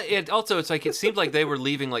And it's like it seemed like they were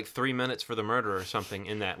leaving like 3 minutes for the murder or something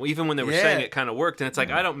in that. Even when they were Yeah. saying it kind of worked, and it's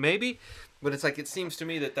like maybe, but it's like it seems to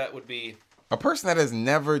me that would be. a person that has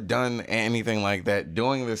never done anything like that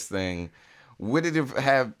doing this thing. Would it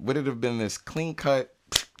have been this clean cut?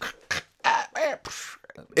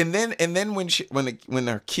 And then when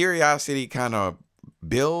her curiosity kind of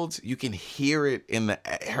builds, you can hear it in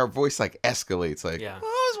her voice, like escalates. Like, Yeah.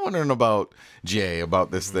 I was wondering about Jay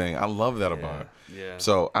about this thing. I love that about her. Yeah.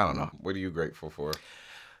 So I don't know. What are you grateful for?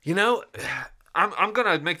 You know, I'm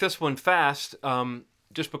gonna make this one fast,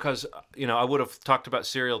 just because I would have talked about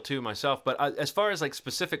Serial too myself. But as far as like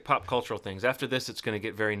specific pop cultural things, after this, it's gonna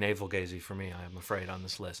get very navel gazy for me. I'm afraid on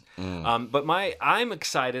this list. But I'm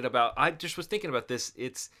excited about. I just was thinking about this.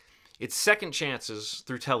 It's second chances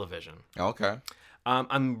through television. Okay.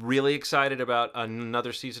 I'm really excited about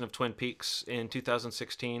another season of Twin Peaks in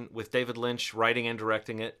 2016 with David Lynch writing and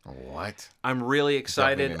directing it. What? I'm really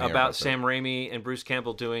excited didn't hear about about that. Sam Raimi and Bruce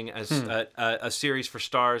Campbell doing a series for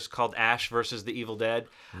Stars called Ash versus the Evil Dead.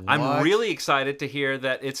 I'm What? really excited to hear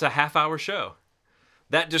that it's a half-hour show.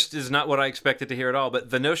 That just is not what I expected to hear at all. But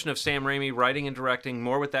the notion of Sam Raimi writing and directing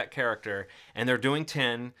more with that character, and they're doing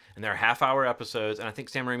 10, and they're half-hour episodes, and I think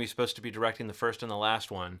Sam Raimi's supposed to be directing the first and the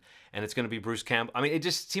last one, and it's going to be Bruce Campbell. I mean, it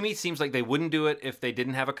just, to me, seems like they wouldn't do it if they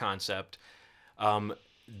didn't have a concept.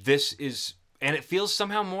 This is, and it feels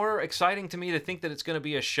somehow more exciting to me to think that it's going to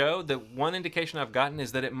be a show. The one indication I've gotten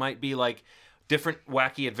is that it might be like different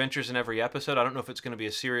wacky adventures in every episode. I don't know if it's going to be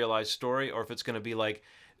a serialized story or if it's going to be like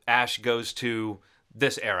Ash goes to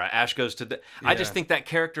this era, Ash goes to the. I just think that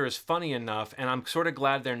character is funny enough, and I'm sort of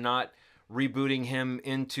glad they're not rebooting him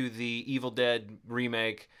into the Evil Dead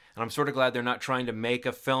remake. And I'm sort of glad they're not trying to make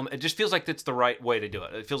a film. It just feels like it's the right way to do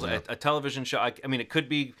it. It feels like a television show. I mean, it could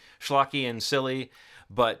be schlocky and silly,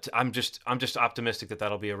 but I'm just optimistic that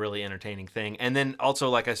that'll be a really entertaining thing. And then also,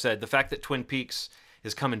 like I said, the fact that Twin Peaks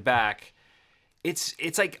is coming back, it's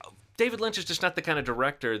like David Lynch is just not the kind of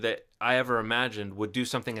director that I ever imagined would do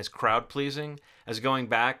something as crowd pleasing as going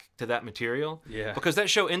back to that material. Yeah. Because that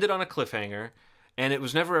show ended on a cliffhanger. And it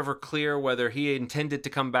was never ever clear whether he intended to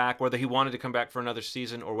come back, whether he wanted to come back for another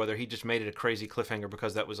season, or whether he just made it a crazy cliffhanger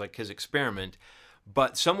because that was like his experiment.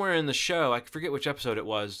 But somewhere in the show, I forget which episode it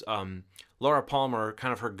was, Laura Palmer,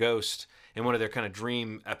 kind of her ghost in one of their kind of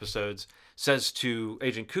dream episodes, says to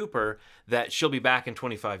Agent Cooper that she'll be back in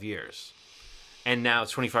 25 years. And now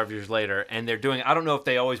it's 25 years later, and they're doing, I don't know if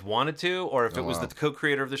they always wanted to, or if it was the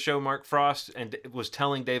co-creator of the show, Mark Frost, and was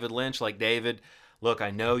telling David Lynch, like, David, look, I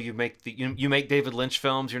know you make David Lynch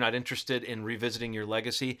films. You're not interested in revisiting your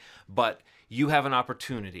legacy, but you have an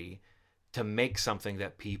opportunity to make something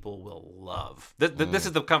that people will love. This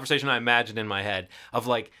is the conversation I imagined in my head of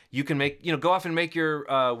like, you can make, go off and make your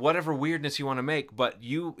whatever weirdness you want to make, but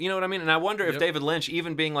you know what I mean? And I wonder if David Lynch,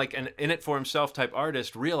 even being like an in it for himself type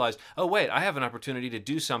artist, realized, oh wait, I have an opportunity to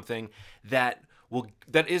do something that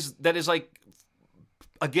is like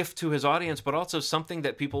a gift to his audience, but also something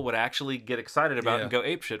that people would actually get excited about and go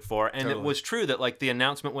apeshit for. And it was true that like the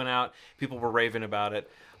announcement went out, people were raving about it.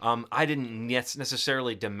 I didn't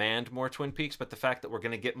necessarily demand more Twin Peaks, but the fact that we're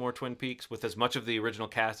going to get more Twin Peaks with as much of the original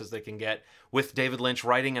cast as they can get, with David Lynch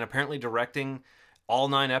writing and apparently directing all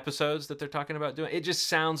 9 episodes that they're talking about doing, it just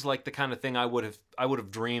sounds like the kind of thing I would have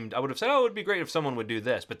dreamed. I would have said, oh, it would be great if someone would do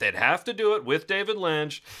this, but they'd have to do it with David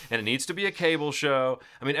Lynch, and it needs to be a cable show.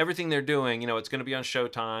 I mean, everything they're doing, it's going to be on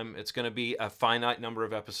Showtime. It's going to be a finite number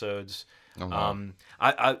of episodes. I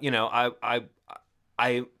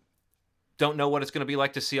don't know what it's going to be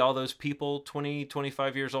like to see all those people 20,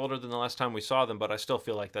 25 years older than the last time we saw them, but I still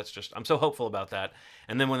feel like I'm so hopeful about that.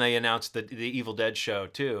 And then when they announced the Evil Dead show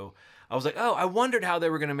too, I was like, oh, I wondered how they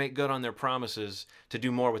were going to make good on their promises to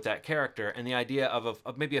do more with that character. And the idea of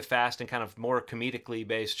maybe a fast and kind of more comedically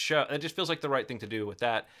based show, it just feels like the right thing to do with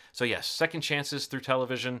that. So yes, second chances through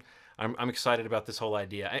television. I'm excited about this whole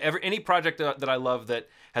idea. Any project that I love that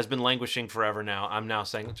has been languishing forever now, I'm now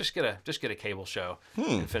saying just get a cable show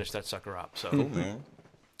and finish that sucker up. So, Cool, man.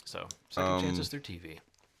 So second chances through TV.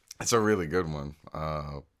 It's a really good one.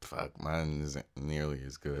 Mine isn't nearly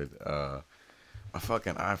as good. My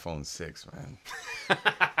fucking iPhone 6, man.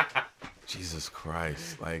 Jesus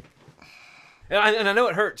Christ, like. And I know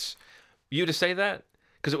it hurts you to say that,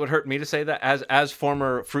 because it would hurt me to say that as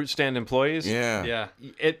former fruit stand employees. Yeah.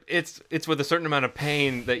 It's with a certain amount of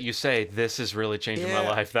pain that you say, this is really changing my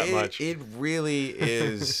life that much. It really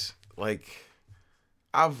is. Like,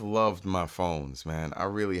 I've loved my phones, man. I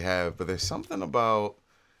really have. But there's something about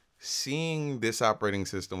seeing this operating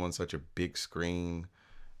system on such a big screen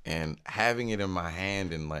and having it in my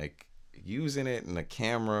hand and like using it in the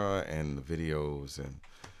camera and the videos, and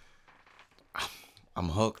I'm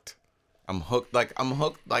hooked. I'm hooked. Like I'm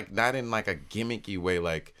hooked. Like not in like a gimmicky way.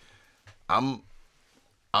 Like I'm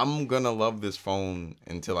gonna love this phone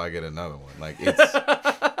until I get another one. Like it's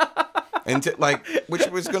until like which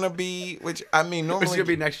I mean normally It's gonna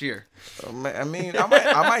be next year. I mean I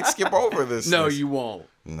might skip over this. No, this. you won't.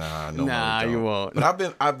 Nah, no, Nah, you won't.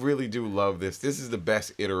 But I really do love this. This is the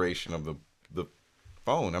best iteration of the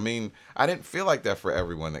phone. I mean, I didn't feel like that for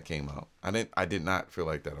everyone that came out. I did not feel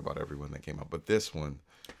like that about everyone that came out. But this one,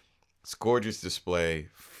 it's gorgeous display,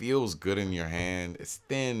 feels good in your hand. It's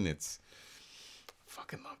thin.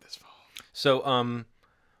 Fucking love this phone. So, are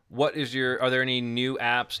there any new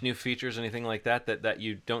apps, new features, anything like that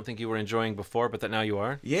you don't think you were enjoying before, but that now you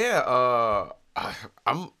are? Yeah,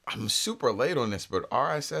 I'm super late on this, but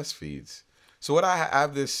RSS feeds. So what I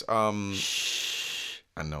have this I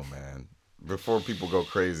know, man. Before people go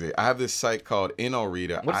crazy, I have this site called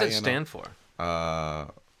InnoReader. What does it stand for?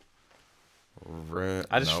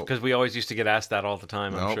 Because we always used to get asked that all the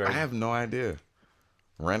time. I'm sure. I have no idea.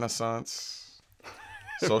 Renaissance,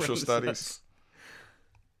 social studies,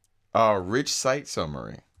 rich site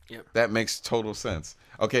summary. Yep. That makes total sense.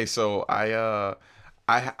 Okay, so I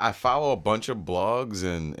follow a bunch of blogs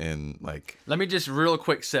and like. Let me just real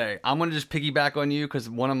quick say, I'm gonna just piggyback on you because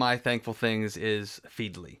one of my thankful things is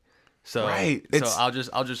Feedly. So right. So I'll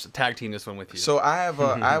just tag team this one with you. So I have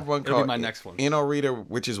one It'll called be my next one. InnoReader,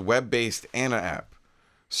 which is web based and an app.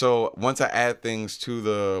 So once I add things to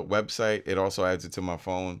the website, it also adds it to my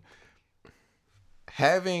phone.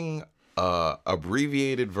 Having a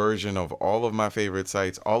abbreviated version of all of my favorite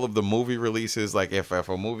sites, all of the movie releases, like if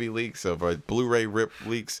a movie leaks, if a Blu-ray rip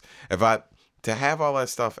leaks, to have all that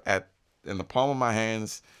stuff in the palm of my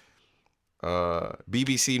hands.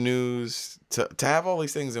 BBC News, to have all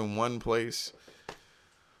these things in one place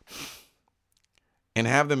and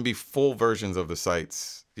have them be full versions of the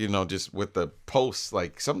sites, just with the posts.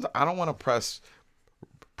 Like I don't want to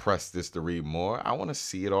press this to read more. I want to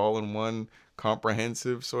see it all in one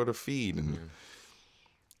comprehensive sort of feed, and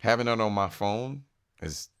having it on my phone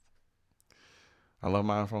I love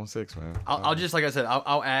my iPhone 6, man. I'll just, like I said,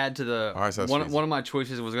 I'll add to the RSS one of my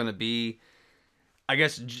choices was going to be, I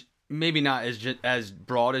guess, maybe not as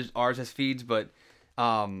broad as RSS feeds, but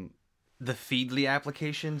the Feedly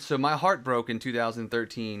application. So my heart broke in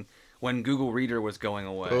 2013 when Google Reader was going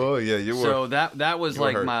away. Oh yeah, you were. So that was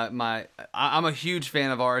like hurt. I'm a huge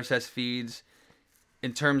fan of RSS feeds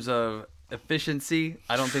in terms of efficiency.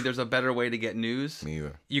 I don't think there's a better way to get news. Me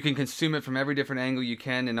either. You can consume it from every different angle you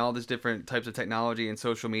can, and all these different types of technology and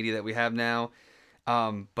social media that we have now.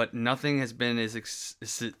 But nothing has been as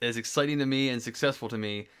exciting to me and successful to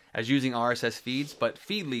me as using RSS feeds. But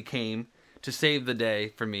Feedly came to save the day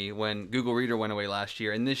for me when Google Reader went away last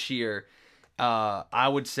year. And this year, I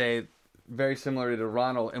would say, very similar to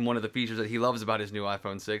Ronald, and one of the features that he loves about his new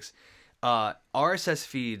iPhone 6, RSS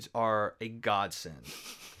feeds are a godsend.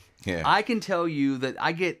 Yeah. I can tell you that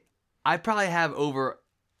I probably have over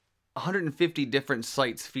 150 different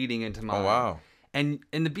sites feeding into mine. Oh wow. And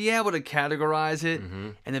to be able to categorize it,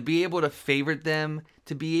 and to be able to favorite them,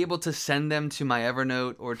 to be able to send them to my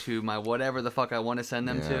Evernote or to my whatever the fuck I want to send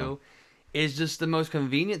them to, is just the most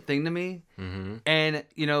convenient thing to me. And,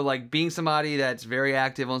 like being somebody that's very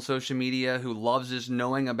active on social media, who loves just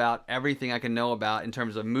knowing about everything I can know about in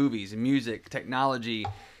terms of movies, music, technology,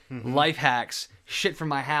 life hacks, shit from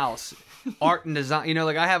my house, art and design.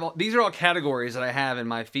 These are all categories that I have in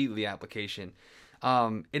my Feedly application.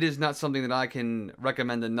 It is not something that I can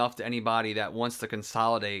recommend enough to anybody that wants to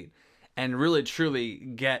consolidate and really truly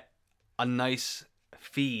get a nice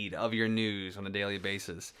feed of your news on a daily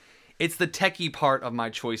basis. It's the techie part of my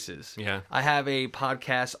choices. Yeah. I have a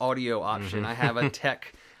podcast audio option. I have a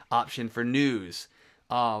tech option for news.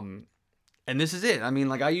 And this is it. I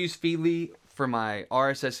mean, I use Feedly for my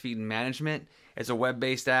RSS feed management. It's a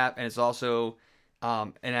web-based app, and it's also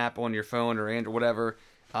an app on your phone or Android or whatever.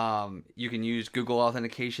 You can use Google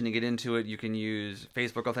authentication to get into it. You can use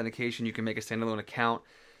Facebook authentication. You can make a standalone account.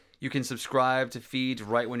 You can subscribe to feeds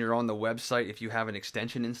right when you're on the website if you have an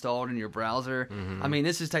extension installed in your browser. I mean,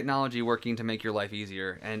 this is technology working to make your life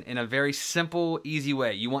easier, and in a very simple, easy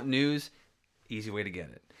way. You want news? Easy way to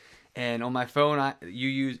get it. And on my phone, you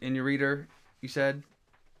use InnoReader, you said?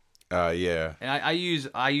 Yeah. And I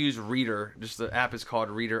use Reader. Just the app is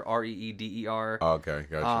called Reader, Reeder. Okay,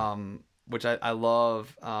 gotcha. Which I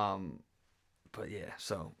love. But yeah,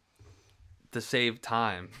 so to save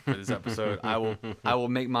time for this episode, I will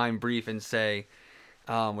make mine brief and say,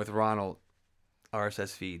 with Ronald,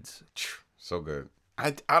 RSS feeds. So good.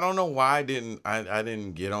 I don't know why I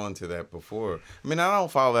didn't get onto that before. I mean, I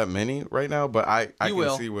don't follow that many right now, but I can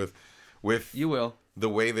will. see with You will. the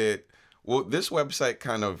way that this website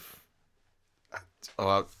kind of.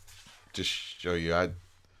 I'll just show you. I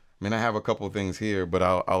mean, I have a couple things here, but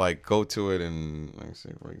I'll like go to it and let me see,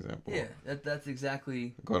 for example. Yeah, that's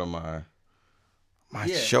exactly. Go to my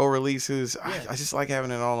Yeah. show releases. Yeah. I just like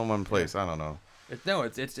having it all in one place. I don't know. It's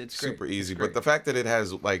great. Super easy. It's But great. the fact that it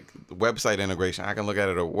has like website integration, I can look at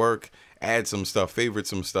it at work, add some stuff, favorite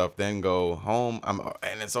some stuff, then go home.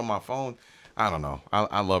 And it's on my phone. I don't know.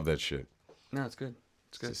 I love that shit. No, it's good.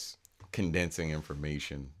 It's good. Just condensing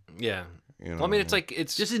information. Yeah. You know Well, I what mean, I it's like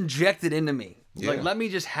it's Just inject it into me. Yeah. Like, let me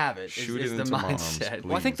just have it. Shoot is it the into my arms, mindset.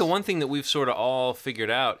 Well, I think the please. one thing that we've sort of all figured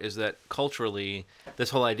out is that culturally, this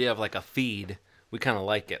whole idea of like a feed, we kind of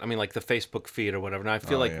like it. I mean, like the Facebook feed or whatever. And I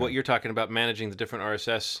feel like yeah. what you're talking about, managing the different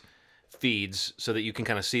RSS feeds so that you can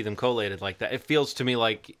kind of see them collated like that. It feels to me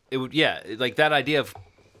like it would, like that idea of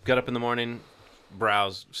get up in the morning,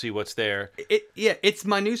 browse, see what's there. It's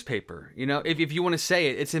my newspaper. You know, if you want to say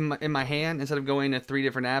it, it's in my hand. Instead of going to 3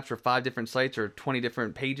 different apps or 5 different sites or 20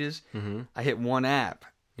 different pages, I hit one app,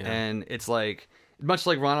 and it's like much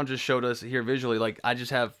like Ronald just showed us here visually. Like I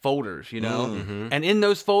just have folders, you know, and in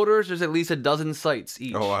those folders there's at least a dozen sites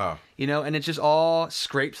each. Oh, wow. You know, and it just all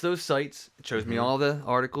scrapes those sites. It shows me all the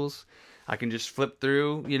articles. I can just flip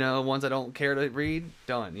through, you know, ones I don't care to read.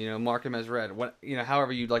 Done. You know, mark them as read. What, you know,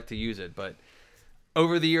 however you'd like to use it, but.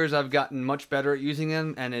 Over the years, I've gotten much better at using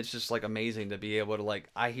them, and it's just like amazing to be able to like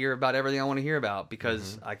I hear about everything I want to hear about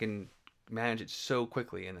because I can manage it so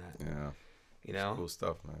quickly in that. Yeah. You know. Cool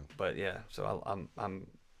stuff, man. But yeah, so I'm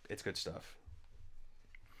it's good stuff.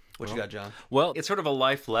 What you got, John? Well, it's sort of a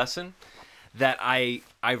life lesson that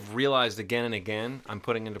I've realized again and again I'm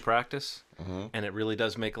putting into practice, and it really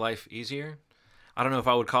does make life easier. I don't know if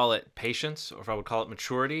I would call it patience, or if I would call it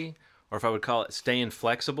maturity, or if I would call it staying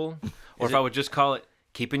flexible, or if I would just call it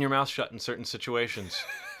keeping your mouth shut in certain situations.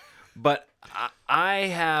 But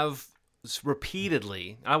I have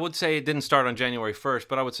repeatedly, I would say it didn't start on January 1st,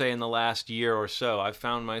 but I would say in the last year or so, I've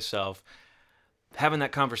found myself having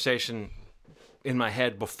that conversation in my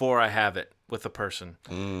head before I have it with the person,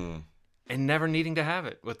 and never needing to have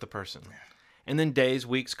it with the person. And then days,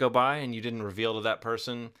 weeks go by, and you didn't reveal to that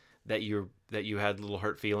person that you had little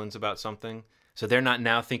hurt feelings about something. So they're not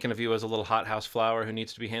now thinking of you as a little hothouse flower who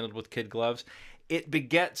needs to be handled with kid gloves. It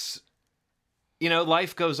begets, you know,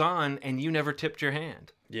 life goes on, and you never tipped your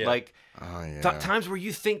hand. Yeah. Like Oh, yeah. times where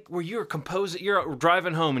you're composing, you're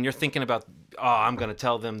driving home and you're thinking about, oh, I'm going to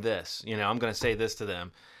tell them this, you know, I'm going to say this to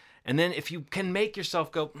them. And then if you can make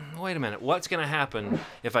yourself go, wait a minute, what's going to happen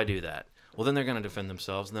if I do that? Well, then they're going to defend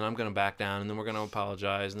themselves, and then I'm going to back down, and then we're going to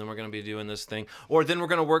apologize, and then we're going to be doing this thing, or then we're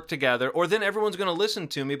going to work together, or then everyone's going to listen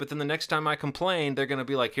to me, but then the next time I complain, they're going to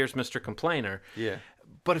be like, here's Mr. Complainer. Yeah.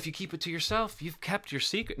 But if you keep it to yourself, you've kept your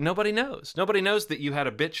secret. Nobody knows. Nobody knows that you had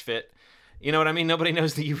a bitch fit. You know what I mean? Nobody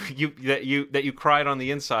knows that you cried on the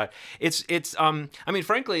inside. I mean,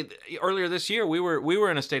 frankly, earlier this year we were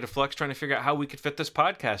in a state of flux trying to figure out how we could fit this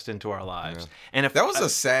podcast into our lives. And if That was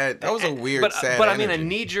a weird, sad But I mean, a energy.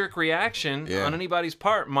 knee-jerk reaction on anybody's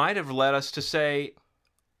part might have led us to say,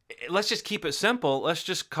 let's just keep it simple. Let's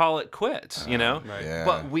just call it quits, you know? Right. Yeah.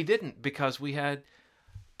 But we didn't, because we had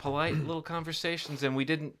polite little conversations, and we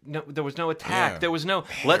didn't know, there was no attack. Yeah. There was no,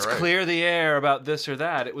 let's right. clear the air about this or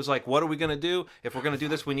that. It was like, what are we going to do? If we're going to do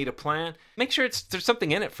this, we need a plan. Make sure there's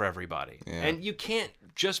something in it for everybody. Yeah. And you can't,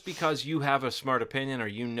 just because you have a smart opinion or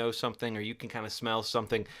you know something or you can kind of smell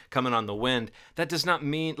something coming on the wind, that does not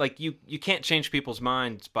mean, like, you can't change people's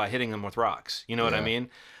minds by hitting them with rocks. You know what I Yeah. mean?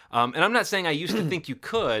 And I'm not saying I used to think you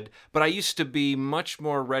could, but I used to be much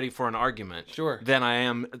more ready for an argument Sure. than I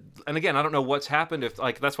am. And again, I don't know what's happened. If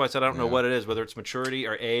like that's why I said I don't know what it is, whether it's maturity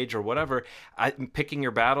or age or whatever. Picking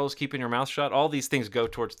your battles, keeping your mouth shut, all these things go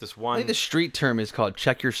towards this I one. think the street term is called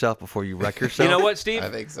 "check yourself before you wreck yourself." You know what, Steve? I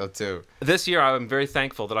think so too. This year I'm very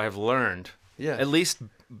thankful that I have learned, Yeah. at least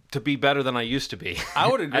to be better than I used to be. I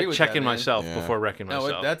would agree at with that, checking man. myself Yeah. before wrecking No,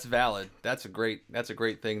 myself. that's valid. That's a great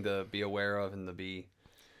thing to be aware of and to be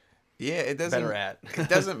Yeah, it doesn't. better at. It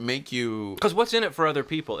doesn't make you. Because what's in it for other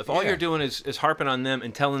people? If all Yeah. you're doing is harping on them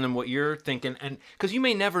and telling them what you're thinking, and because you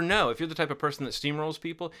may never know, if you're the type of person that steamrolls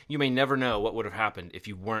people, you may never know what would have happened if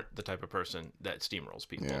you weren't the type of person that steamrolls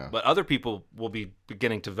people. Yeah. But other people will be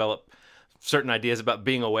beginning to develop certain ideas about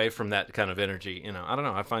being away from that kind of energy. You know, I don't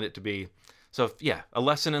know. I find it to be so. Yeah, a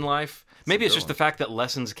lesson in life. Maybe it's good just the fact that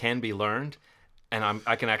lessons can be learned. and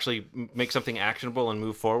I can actually make something actionable and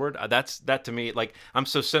move forward. That to me, like, I'm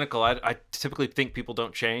so cynical. I typically think people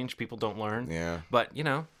don't change, people don't learn. Yeah. But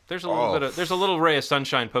there's a little ray of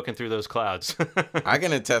sunshine poking through those clouds. I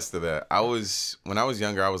can attest to that. When I was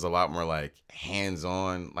younger, I was a lot more like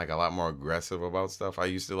hands-on, like a lot more aggressive about stuff. I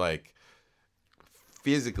used to like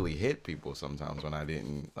physically hit people sometimes when I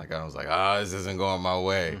didn't, like, I was like, this isn't going my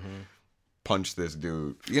way. Mm-hmm. Punch this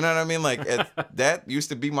dude. You know what I mean? Like that used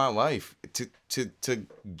to be my life. To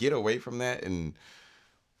get away from that and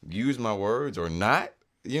use my words or not,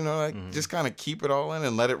 just kind of keep it all in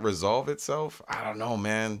and let it resolve itself. I don't know,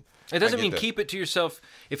 man. It doesn't mean keep it to yourself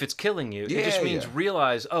if it's killing you. It just means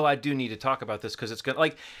realize, I do need to talk about this because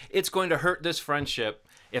it's going to hurt this friendship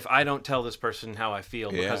if I don't tell this person how I feel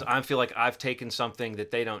because I feel like I've taken something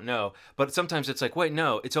that they don't know. But sometimes it's like, wait,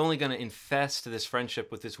 no, it's only going to infest this friendship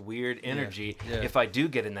with this weird energy if I do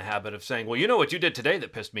get in the habit of saying, well, you know what you did today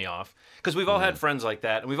that pissed me off? Because we've all had friends like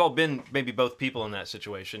that, and we've all been maybe both people in that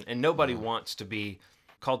situation, and nobody wants to be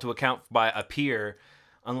called to account by a peer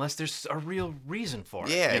unless there's a real reason for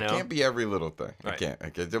it. Yeah, it can't be every little thing. Right. It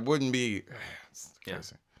can't. There wouldn't be.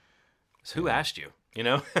 So who asked you?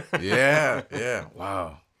 Yeah.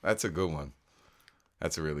 Wow, that's a good one.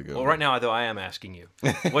 That's a really good one. Well, right now, though, I am asking you.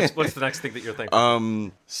 What's the next thing that you're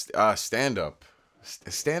thinking? Stand up.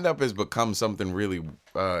 Stand up has become something really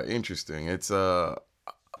interesting. It's I'm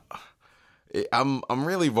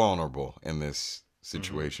really vulnerable in this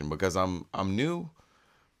situation because I'm new.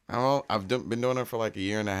 I've been doing it for like a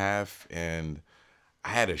year and a half, and I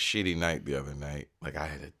had a shitty night the other night. Like I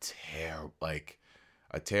had a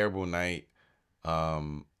terrible night.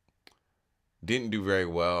 Didn't do very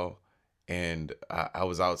well, and I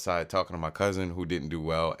was outside talking to my cousin who didn't do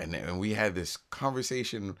well, and we had this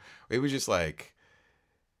conversation. It was just like,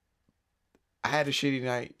 I had a shitty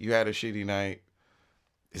night. You had a shitty night.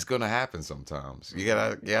 It's gonna happen sometimes. You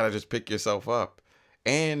gotta just pick yourself up,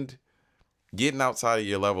 and getting outside of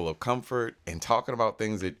your level of comfort and talking about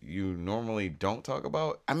things that you normally don't talk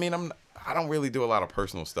about. I mean, I don't really do a lot of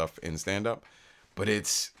personal stuff in stand up, but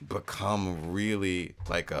it's become really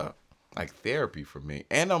like therapy for me.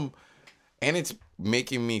 And it's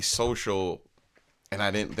making me social, and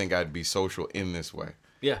I didn't think I'd be social in this way.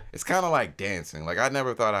 Yeah. It's kind of like dancing. Like I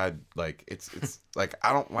never thought I'd like it's like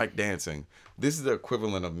I don't like dancing. This is the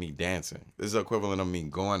equivalent of me dancing. This is the equivalent of me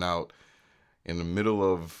going out in the middle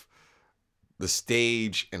of the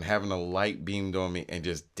stage and having a light beamed on me and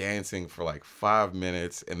just dancing for like 5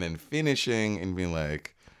 minutes and then finishing and being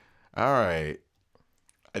like, all right,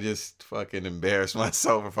 I just fucking embarrassed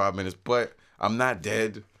myself for 5 minutes, but I'm not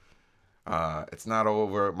dead. It's not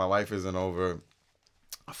over. My life isn't over.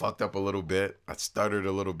 I fucked up a little bit. I stuttered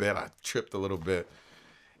a little bit. I tripped a little bit.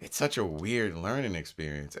 It's such a weird learning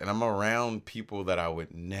experience. And I'm around people that I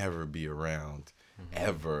would never be around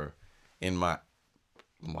ever in my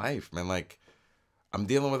life, man. Like, I'm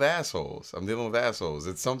dealing with assholes.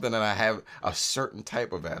 It's something that I have a certain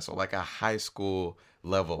type of asshole, like a high school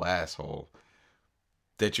level asshole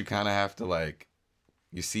that you kind of have to like,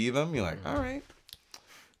 you see them, you're like, all right.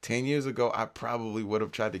 10 years ago, I probably would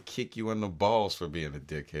have tried to kick you in the balls for being a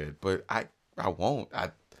dickhead, but I won't.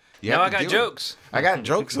 Now I got jokes. I got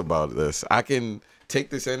jokes about this. I can take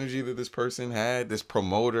this energy that this person had, this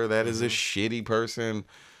promoter that is a shitty person,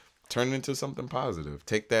 turn it into something positive.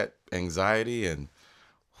 Take that anxiety, and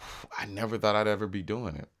I never thought I'd ever be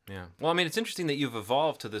doing it. Yeah. Well, I mean, it's interesting that you've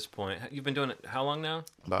evolved to this point. You've been doing it how long now?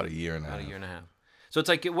 About a year and a half. About a year and a half. So it's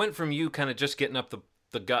like it went from you kind of just getting up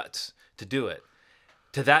the guts to do it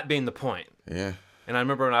to that being the point. Yeah. And I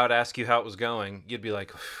remember when I would ask you how it was going, you'd be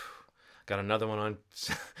like, got another one on,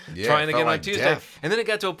 Yeah, trying again like on Tuesday. death. And then it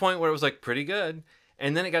got to a point where it was like pretty good.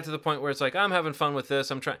 And then it got to the point where it's like, I'm having fun with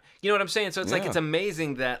this. I'm trying, you know what I'm saying? So it's like, Yeah. it's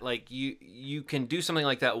amazing that like you can do something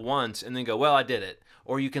like that once and then go, well, I did it.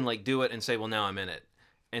 Or you can like do it and say, well, now I'm in it.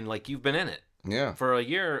 And like, you've been in it Yeah. for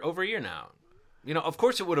over a year now. You know, of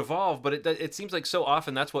course it would evolve, but it seems like so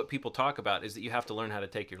often that's what people talk about is that you have to learn how to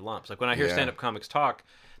take your lumps. Like when I hear Yeah. stand-up comics talk,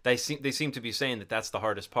 they seem to be saying that that's the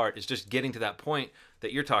hardest part is just getting to that point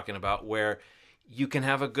that you're talking about where you can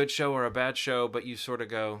have a good show or a bad show, but you sort of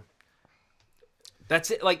go, that's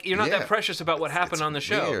it. Like you're not Yeah. that precious about what happened It's on the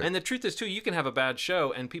show. weird. And the truth is too, you can have a bad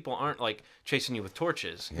show and people aren't like chasing you with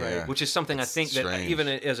torches, Yeah. which is something I It's think that strange. even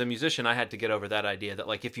as a musician, I had to get over that idea that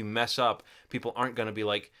like if you mess up, people aren't going to be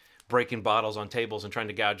like breaking bottles on tables and trying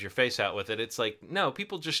to gouge your face out with it. It's like, no,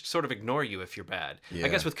 people just sort of ignore you if you're bad. Yeah. I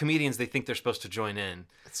guess with comedians, they think they're supposed to join in.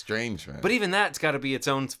 It's strange, man. But even that's got to be its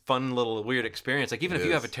own fun little weird experience. Like even It if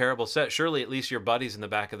you have is. a terrible set, surely at least your buddies in the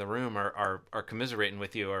back of the room are commiserating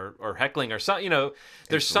with you or heckling or something. You know,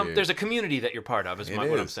 It's weird. there's a community that you're part of. Is what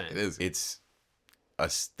I'm saying. It is. It's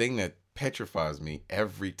thing that petrifies me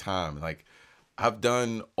every time. Like, I've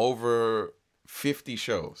done over 50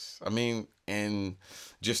 shows. I mean, and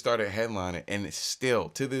just started headlining, and it's still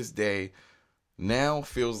to this day now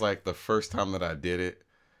feels like the first time that I did it,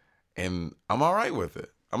 and I'm all right with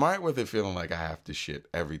it. I'm all right with it feeling like I have to shit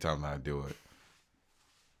every time that I do it.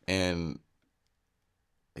 And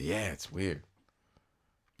yeah, it's weird.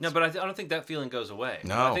 No, but I don't think that feeling goes away.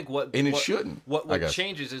 No, I think it shouldn't. What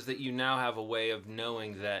changes is that you now have a way of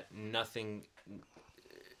knowing that nothing,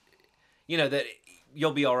 that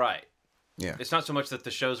you'll be all right. Yeah. It's not so much that the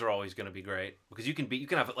shows are always going to be great, because you can be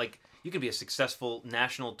a successful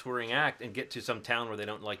national touring act and get to some town where they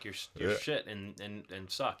don't like your shit and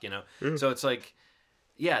suck, So it's like,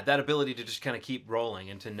 yeah, that ability to just kind of keep rolling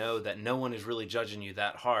and to know that no one is really judging you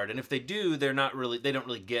that hard. And if they do, they don't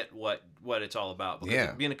really get what it's all about.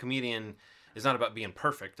 Because being a comedian is not about being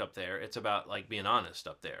perfect up there. It's about like being honest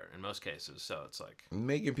up there in most cases. So it's like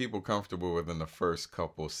making people comfortable within the first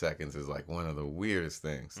couple seconds is like one of the weirdest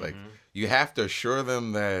things. Like you have to assure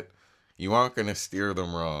them that you aren't going to steer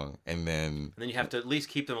them wrong, and then you have to at least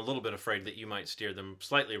keep them a little bit afraid that you might steer them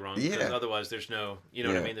slightly wrong. Because otherwise there's no, what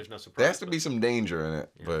I mean? There's no surprise. There has to be some danger in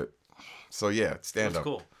it. Yeah. But so stand up. That's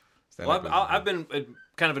cool. Well, I've been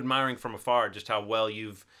kind of admiring from afar just how well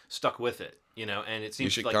you've stuck with it. And it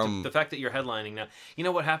seems like the fact that you're headlining now. You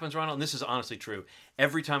know what happens, Ronald? And this is honestly true.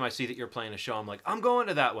 Every time I see that you're playing a show, I'm like, I'm going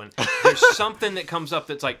to that one. There's something that comes up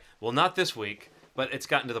that's like, well, not this week, but it's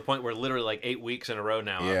gotten to the point where literally like 8 weeks in a row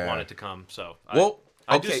now I want it to come. So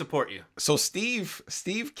I do support you. So Steve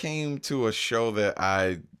came to a show that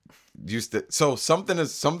I used to. So something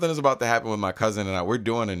is about to happen with my cousin and I. We're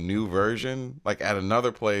doing a new version, like at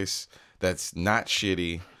another place that's not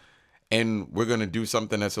shitty. And we're gonna do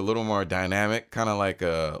something that's a little more dynamic, kind of like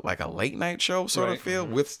a late night show sort of feel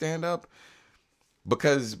with stand up,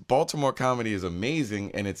 because Baltimore comedy is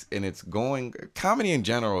amazing, and it's going comedy in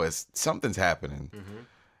general is something's happening,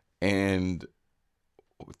 and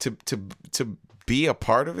to be a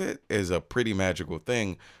part of it is a pretty magical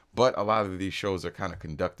thing. But a lot of these shows are kind of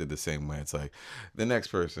conducted the same way. It's like the next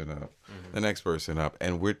person up,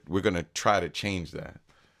 and we're gonna try to change that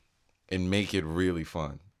and make it really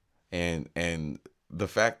fun. And the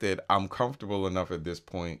fact that I'm comfortable enough at this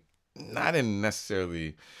point, not in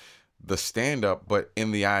necessarily the stand-up, but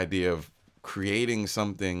in the idea of creating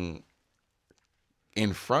something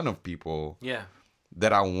in front of people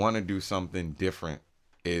that I want to do something different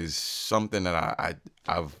is something that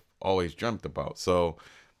I've always dreamt about. So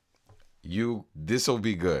this will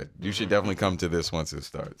be good. You should definitely come to this once it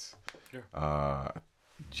starts. Sure.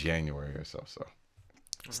 January or so.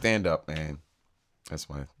 Stand up, man. That's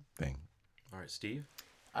my thing. All right, Steve.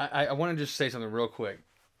 I want to just say something real quick.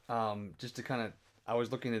 Just to kind of, I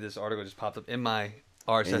was looking at this article just popped up in my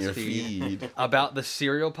RSS feed about the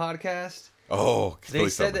Serial podcast. Oh, they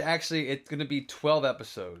said that actually it's going to be 12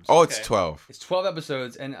 episodes. Oh, it's 12. It's 12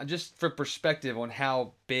 episodes, and just for perspective on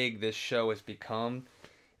how big this show has become,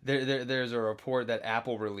 there's a report that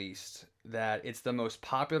Apple released that it's the most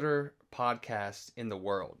popular podcast in the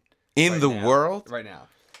world. World? Right now.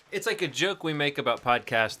 It's like a joke we make about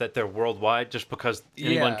podcasts that they're worldwide just because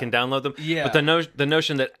anyone can download them. Yeah. But the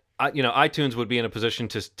notion that iTunes would be in a position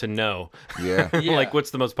to know. Yeah. Like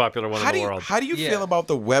what's the most popular one in the world. How do you feel about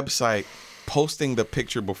the website posting the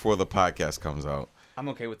picture before the podcast comes out? I'm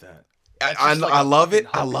okay with that. I love it.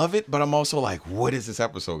 I love it, but I'm also like, what is this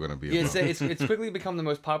episode going to be about? It's quickly become the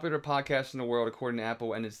most popular podcast in the world according to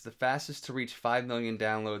Apple, and it's the fastest to reach 5 million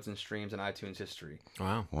downloads and streams in iTunes history.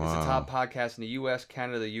 Wow. It's the top podcast in the U.S.,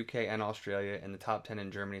 Canada, the UK, and Australia, and the top 10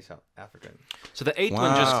 in Germany, South Africa. So the 8th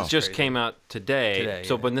one just came out today.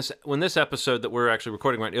 So when this episode that we're actually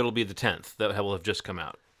recording right, it'll be the 10th that will have just come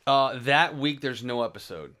out. That week there's no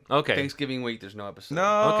episode. Okay. Thanksgiving week there's no episode.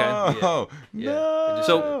 No. Okay. No.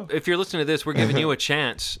 So if you're listening to this, we're giving you a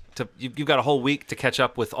chance to. You've got a whole week to catch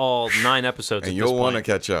up with all 9 episodes. And you'll want to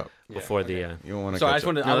catch up before the. You'll want to. So I just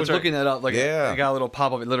wanted. I was looking that up. Like, I got a little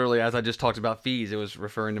pop up. Literally, as I just talked about fees, it was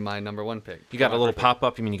referring to my number 1 pick. You got a little pop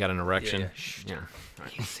up. You mean you got an erection? Yeah.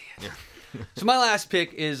 Right. You see it. Yeah. So my last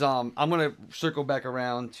pick is I'm gonna circle back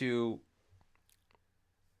around to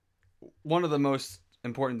one of the most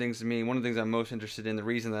important things to me, one of the things I'm most interested in, the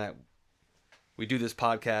reason that we do this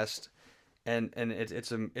podcast, and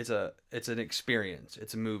it's an experience.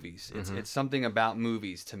 It's movies. It's something about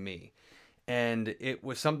movies to me, and it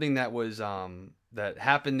was something that was that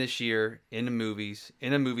happened this year in the movies,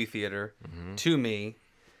 in a movie theater, to me.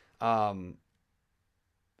 That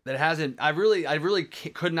hasn't. I really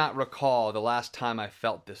could not recall the last time I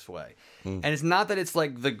felt this way, and it's not that it's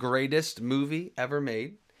like the greatest movie ever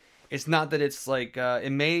made. It's not that it's like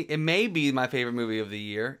it may be my favorite movie of the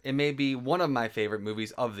year. It may be one of my favorite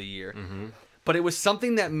movies of the year. But it was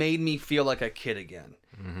something that made me feel like a kid again.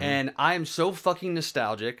 And I am so fucking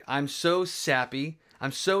nostalgic. I'm so sappy.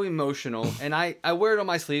 I'm so emotional. And I wear it on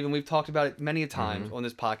my sleeve, and we've talked about it many times on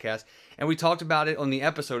this podcast. And we talked about it on the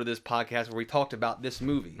episode of this podcast where we talked about this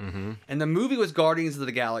movie. And the movie was Guardians of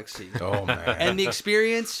the Galaxy. Oh man. And the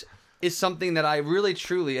experience is something that I really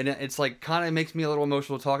truly, and it's like kind of makes me a little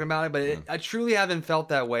emotional talking about it, but I truly haven't felt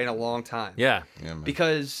that way in a long time. Yeah. Yeah, man.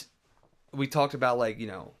 Because we talked about like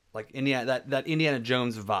Indiana, that Indiana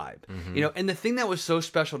Jones vibe, and the thing that was so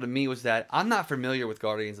special to me was that I'm not familiar with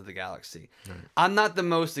Guardians of the Galaxy. Right. I'm not the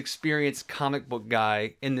most experienced comic book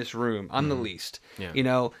guy in this room. I'm the least.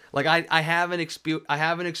 Yeah. Like I have an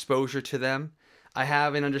exposure to them. I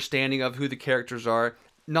have an understanding of who the characters are.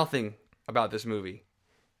 Nothing about this movie.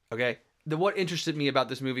 Okay. What interested me about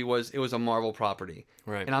this movie was it was a Marvel property.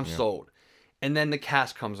 Right. And I'm sold. And then the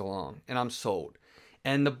cast comes along and I'm sold.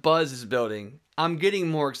 And the buzz is building. I'm getting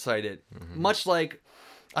more excited. Much like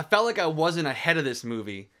I felt like I wasn't ahead of this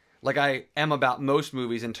movie like I am about most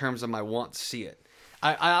movies in terms of my want to see it.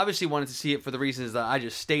 I obviously wanted to see it for the reasons that I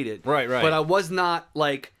just stated. Right. But I was not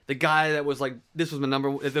like the guy that was like, this was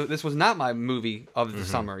not my movie of the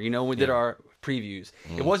summer, when we did our previews.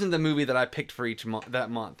 It wasn't the movie that I picked for that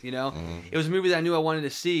month, It was a movie that I knew I wanted to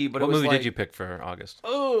see, but what it was movie like, did you pick for August?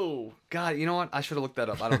 Oh, God, you know what? I should have looked that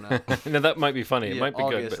up. I don't know. No, that might be funny. It might be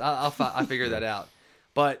August. good. But... I'll figure that out.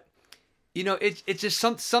 But it's just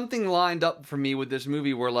something lined up for me with this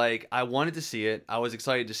movie where like I wanted to see it, I was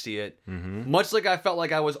excited to see it, much like I felt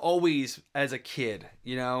like I was always as a kid.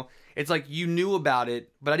 It's like you knew about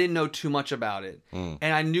it, but I didn't know too much about it, and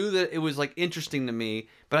I knew that it was like interesting to me,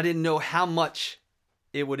 but I didn't know how much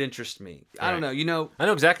it would interest me. Right. I don't know. I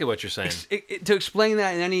know exactly what you're saying. To explain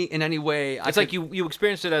that in any way, it's like you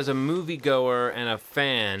experienced it as a moviegoer and a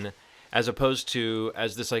fan, as opposed to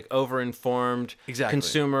as this like over-informed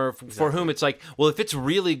consumer for whom it's like, well, if it's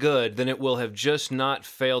really good, then it will have just not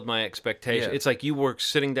failed my expectation. Yeah. It's like you were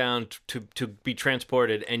sitting down to be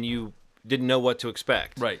transported and you didn't know what to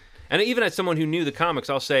expect. Right. And even as someone who knew the comics,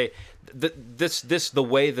 I'll say the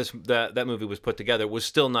way that movie was put together was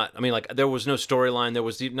still not. I mean, like there was no storyline. There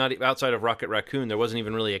was not outside of Rocket Raccoon. There wasn't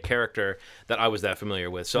even really a character that I was that familiar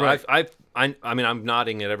with. So right. I mean, I'm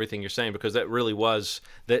nodding at everything you're saying because that really was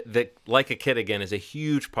that Like a Kid Again is a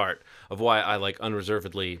huge part of why I like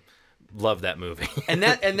unreservedly love that movie. and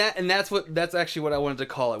that's actually what I wanted to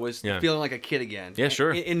call it was feeling like a kid again. Yeah,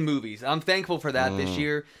 sure. In movies, I'm thankful for that this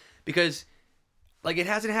year because. Like, it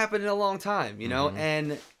hasn't happened in a long time,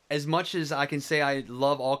 And as much as I can say I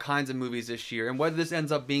love all kinds of movies this year, and whether this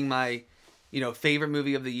ends up being my, favorite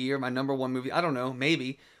movie of the year, my number one movie, I don't know,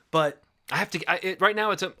 maybe. But I have to. Right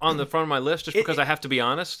now, it's on the front of my list just because I have to be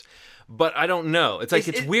honest. But I don't know. It's like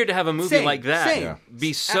it's weird to have a movie like that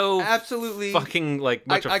be so absolutely fucking like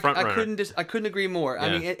much a front runner. I couldn't agree more. Yeah.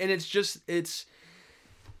 I mean, and it's.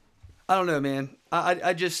 I don't know, man.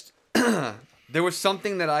 I just. There was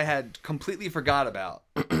something that I had completely forgot about,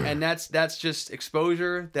 and that's just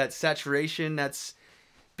exposure, that's saturation, that's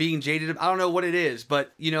being jaded. I don't know what it is,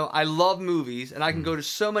 but I love movies, and I can go to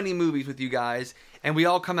so many movies with you guys, and we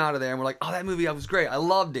all come out of there and we're like, oh, that movie was great, I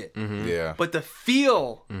loved it. Yeah. But the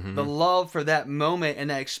feel, the love for that moment and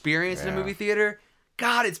that experience in a movie theater,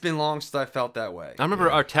 God, it's been long since I felt that way. I remember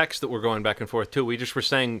our texts that were going back and forth too. We just were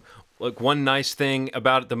saying like one nice thing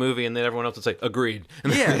about the movie, and then everyone else would say agreed.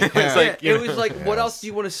 Yeah, it was like, what else do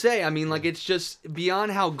you want to say? I mean, like it's just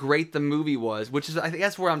beyond how great the movie was, which is I think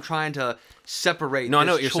that's where I'm trying to separate. No, I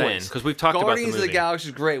know what you're saying because we've talked about the movie. Guardians of the Galaxy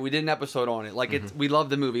is great. We did an episode on it. Like we love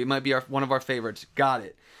the movie. It might be one of our favorites. Got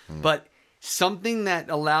it. But something that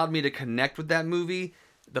allowed me to connect with that movie,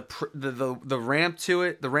 the ramp to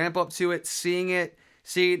it, the ramp up to it, see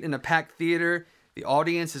it in a packed theater. The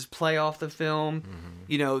audiences play off the film.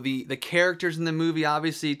 The characters in the movie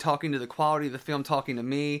obviously talking to the quality of the film, talking to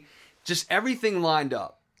me. Just everything lined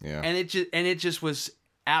up. Yeah. And it just was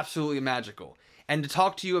absolutely magical. And to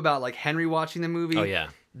talk to you about like Henry watching the movie. Oh yeah.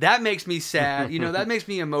 That makes me sad. That makes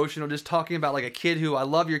me emotional just talking about like a kid who I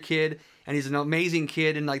love your kid and he's an amazing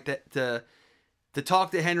kid and like that to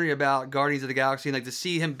talk to Henry about Guardians of the Galaxy and like to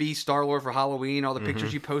see him be Star-Lord for Halloween, all the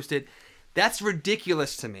pictures you posted. That's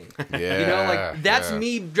ridiculous to me. Yeah, that's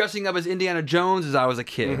me dressing up as Indiana Jones as I was a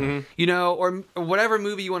kid. Or whatever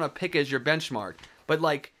movie you want to pick as your benchmark. But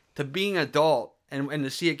like to being an adult and to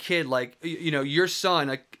see a kid like your son,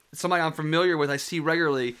 like somebody I'm familiar with, I see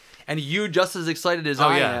regularly, and you just as excited as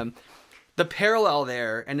I am. the parallel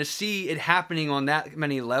there and to see it happening on that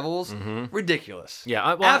many levels, ridiculous.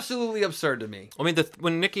 Yeah, absolutely absurd to me. I mean,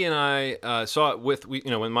 when Nikki and I saw it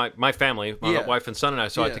when my family, my wife and son and I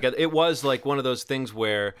saw it together, it was like one of those things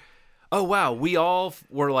where, oh wow, we all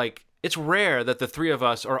were like, it's rare that the three of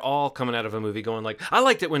us are all coming out of a movie going like, I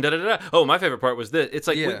liked it when da-da-da-da. Oh, my favorite part was this. It's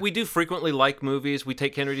like we do frequently like movies. We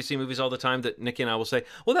take Henry to see movies all the time that Nikki and I will say,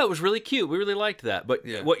 well, that was really cute. We really liked that. But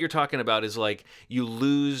what you're talking about is like you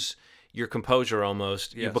lose your composure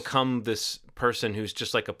almost. You become this person who's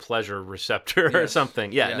just like a pleasure receptor or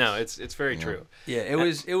something. Yeah, no, it's very true. Yeah, it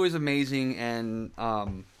was amazing, and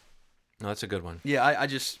no, that's a good one. Yeah, I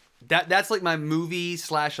just that's like my movie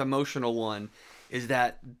 / emotional one, is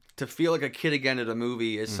that to feel like a kid again at a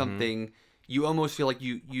movie is something you almost feel like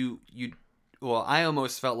you well, I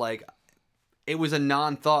almost felt like it was a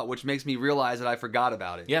non-thought, which makes me realize that I forgot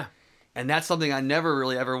about it. Yeah. And that's something I never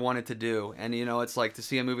really ever wanted to do. And it's like to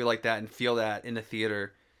see a movie like that and feel that in the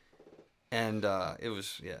theater. And it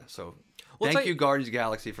was so thank you, Guardians of the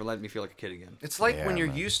Galaxy, for letting me feel like a kid again. It's like when you're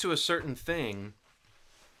used to a certain thing,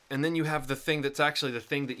 and then you have the thing that's actually the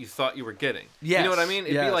thing that you thought you were getting. Yes. You know what I mean?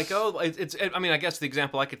 It'd be like, I mean, I guess the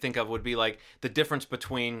example I could think of would be like the difference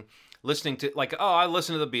between listening to, like, oh, I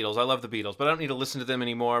listen to the Beatles. I love the Beatles, but I don't need to listen to them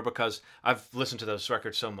anymore because I've listened to those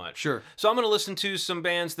records so much. Sure. So I'm going to listen to some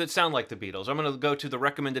bands that sound like the Beatles. I'm going to go to the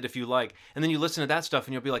recommended if you like. And then you listen to that stuff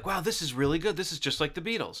and you'll be like, wow, this is really good. This is just like the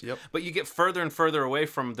Beatles. Yep. But you get further and further away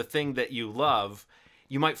from the thing that you love.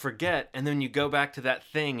 You might forget, and then you go back to that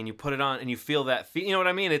thing and you put it on and you feel that. You know what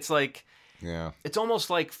I mean? It's like... Yeah. It's almost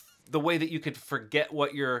like the way that you could forget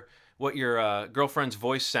what your girlfriend's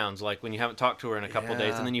voice sounds like when you haven't talked to her in a couple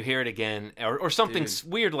days, and then you hear it again, or something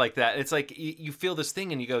weird like that. It's like you feel this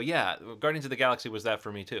thing and you go, yeah, Guardians of the Galaxy was that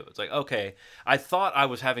for me too. It's like, okay, I thought I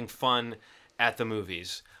was having fun at the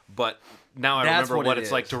movies, but now I remember what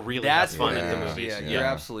it's like to really have fun at the movies. Yeah, you're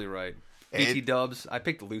absolutely right. BT Dubs. I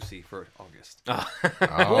picked Lucy for August. Oh.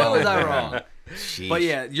 What was I wrong? Sheesh. But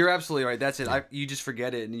yeah, you're absolutely right. That's it. You just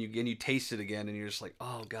forget it, and you taste it again, and you're just like,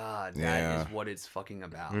 oh god, that is what it's fucking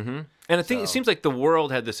about. Mm-hmm. And I think it seems like the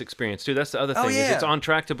world had this experience too. That's the other thing. Is it's on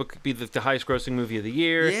track to be the highest grossing movie of the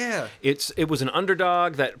year. Yeah. It was an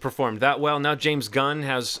underdog that performed that well. Now James Gunn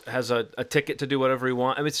has a ticket to do whatever he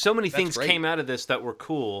wants. I mean, so many things came out of this that were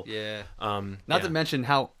cool. Yeah. Not to mention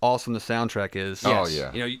how awesome the soundtrack is. Oh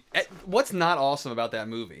yeah. What's not awesome about that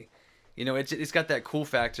movie? It's got that cool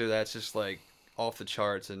factor that's just like off the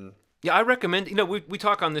charts. And yeah, I recommend. We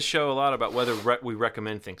talk on this show a lot about whether we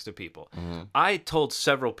recommend things to people. Mm-hmm. I told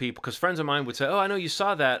several people, because friends of mine would say, "Oh, I know you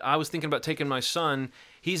saw that. I was thinking about taking my son.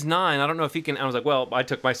 He's 9. I don't know if he can." I was like, "Well, I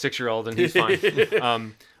took my 6-year-old and he's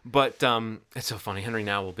fine." But it's so funny. Henry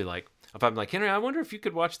now will be like, if I'm like, Henry, I wonder if you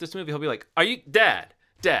could watch this movie. He'll be like, "Are you Dad?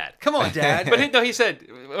 Come on, Dad." But he said,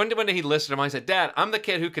 one day he listed him, I said, "Dad, I'm the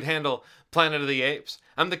kid who could handle Planet of the Apes.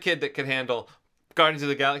 I'm the kid that could handle Guardians of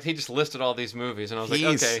the Galaxy." He just listed all these movies, and I was like,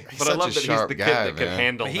 okay. But I love that he's the kid that could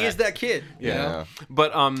handle that. He is that kid. Yeah.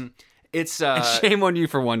 But it's... shame on you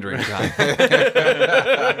for wondering, John.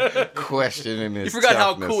 Questioning his You forgot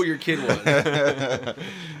toughness. how cool your kid was.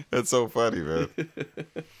 That's so funny, man.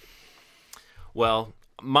 Well...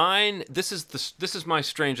 Mine, this is my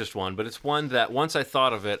strangest one, but it's one that once I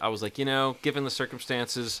thought of it, I was like, given the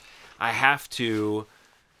circumstances, I have to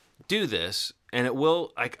do this, and it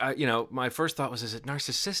will. My first thought was, is it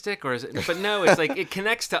narcissistic or is it? But no, it's like it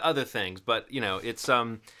connects to other things. But it's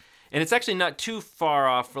and it's actually not too far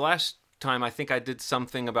off. For last time, I think I did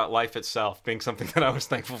something about life itself being something that I was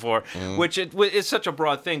thankful for, which is such a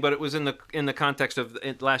broad thing, but it was in the context of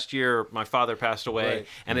last year my father passed away,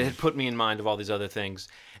 and it had put me in mind of all these other things.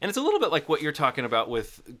 And it's a little bit like what you're talking about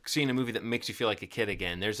with seeing a movie that makes you feel like a kid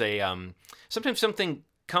again. There's sometimes something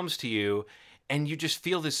comes to you and you just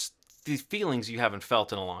feel these feelings you haven't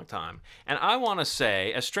felt in a long time. And I want to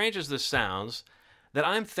say, as strange as this sounds, that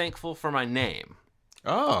I'm thankful for my name.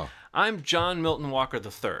 Oh. I'm John Milton Walker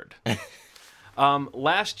III.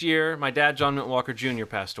 Last year, my dad, John Milton Walker Jr.,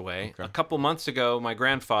 passed away. Okay. A couple months ago, my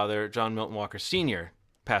grandfather, John Milton Walker Sr.,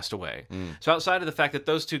 passed away. So outside of the fact that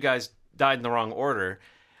those two guys died in the wrong order,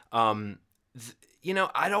 I'd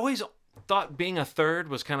always thought being a third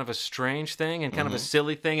was kind of a strange thing and kind of a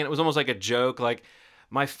silly thing. And it was almost like a joke, like,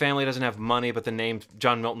 my family doesn't have money, but the name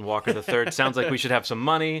John Milton Walker III sounds like we should have some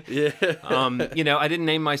money. Yeah. I didn't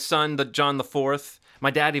name my son John IV. My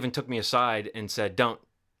dad even took me aside and said, "Don't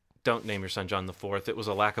name your son John IV. It was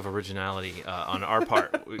a lack of originality on our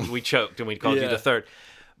part. We choked and we called you the third."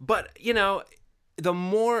 But the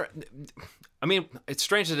more, it's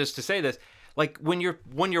strange it is to say this, like when you're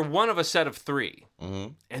one of a set of 3,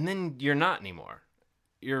 and then you're not anymore.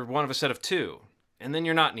 You're one of a set of 2.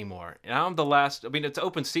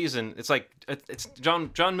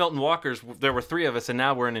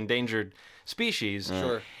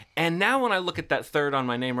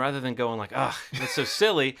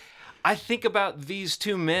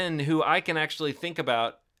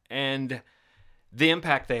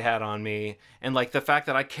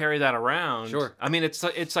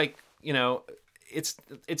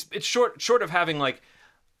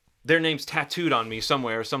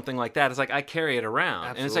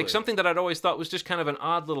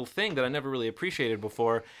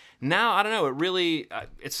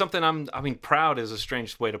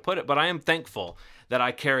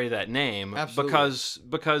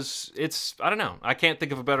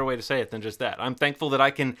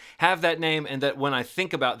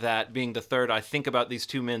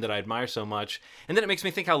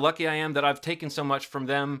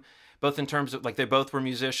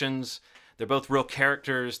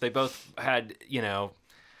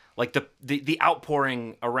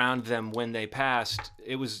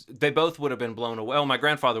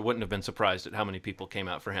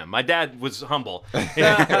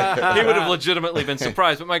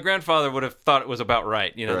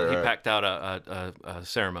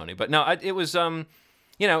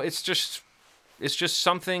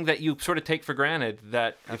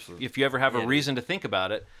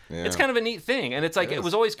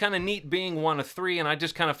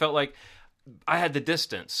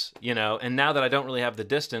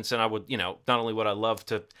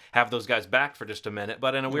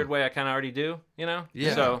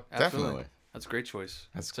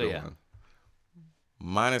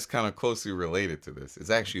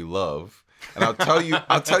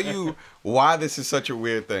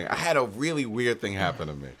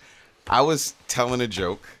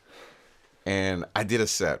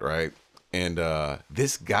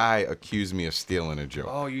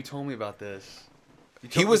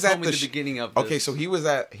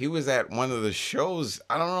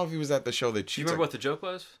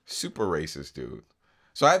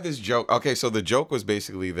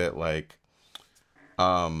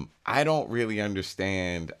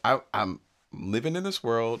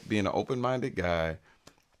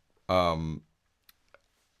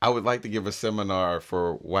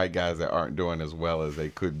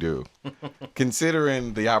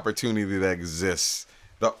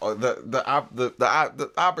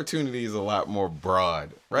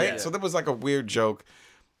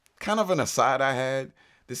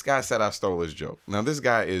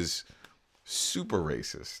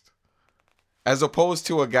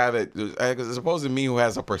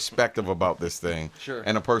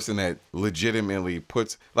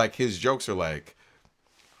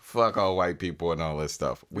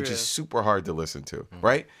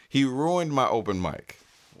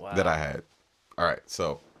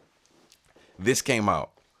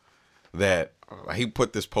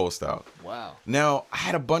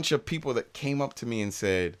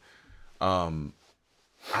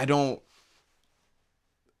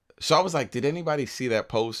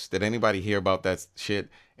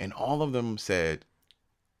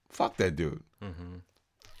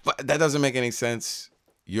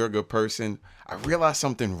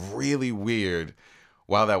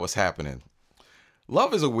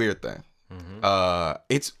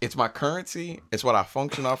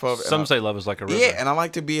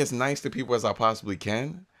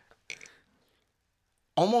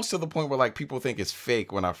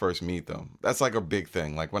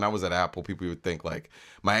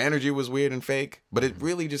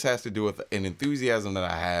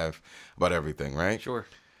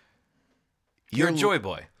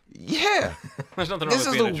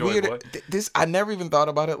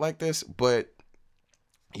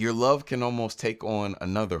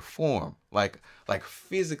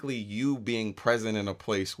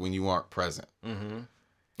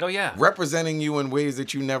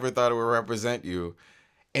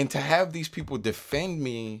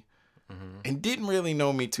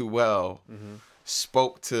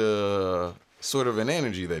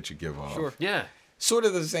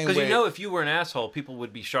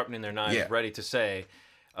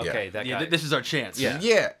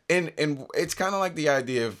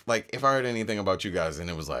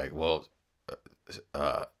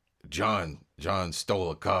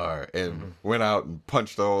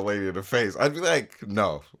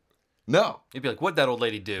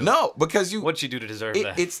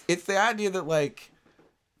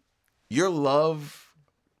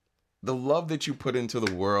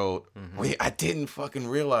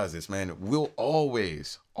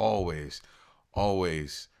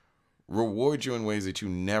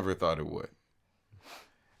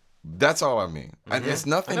 That's all I mean. And it's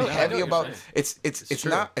nothing I know heavy what you're about. saying. It's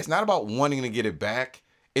true. not. It's not about wanting to get it back.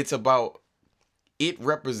 It's about it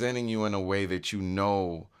representing you in a way that you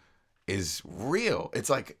know is real. It's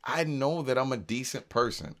like, I know that I'm a decent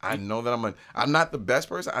person. I know that I'm not the best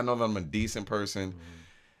person. I know that I'm a decent person.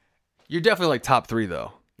 You're definitely like top 3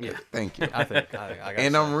 though. Yeah. Thank you. I think. I gotta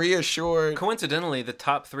And say. I'm reassured. Coincidentally, the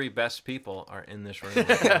top 3 best people are in this room.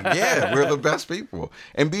 Yeah, we're the best people.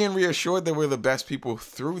 And being reassured that we're the best people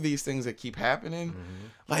through these things that keep happening,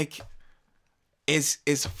 like, is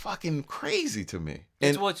fucking crazy to me.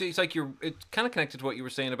 And It's like it's kind of connected to what you were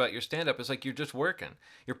saying about your stand-up. It's like you're just working.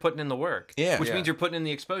 You're putting in the work. Yeah. Which Yeah. means you're putting in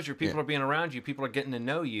the exposure. People are being around you. People are getting to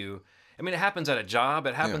know you. I mean, it happens at a job.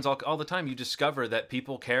 It happens all the time. You discover that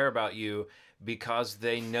people care about you because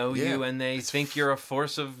they know you and they think you're a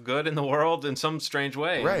force of good in the world in some strange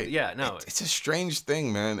way. right. Yeah, no. It's a strange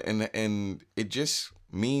thing, man. And it just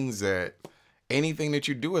means that anything that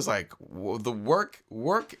you do is like, the work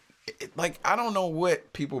like, I don't know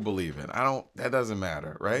what people believe in. That doesn't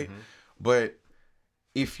matter, right? But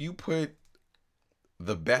if you put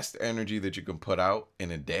the best energy that you can put out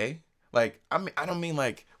in a day, like, I don't mean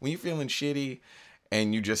like when you're feeling shitty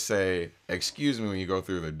and you just say, excuse me, when you go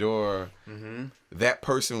through the door, that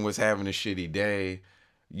person was having a shitty day.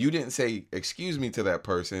 You didn't say, excuse me, to that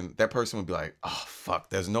person would be like, oh, fuck,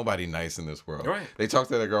 there's nobody nice in this world. Right. They talk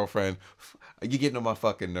to their girlfriend, you're getting on my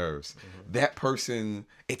fucking nerves. That person,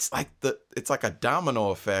 it's like a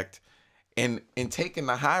domino effect. And taking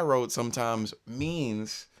the high road sometimes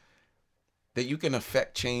means that you can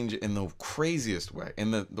affect change in the craziest way,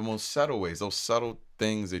 in the most subtle ways, those subtle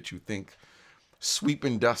things that you think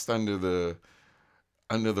sweeping dust under the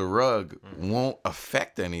rug won't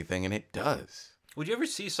affect anything, and it does. Would you ever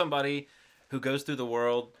see somebody who goes through the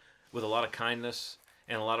world with a lot of kindness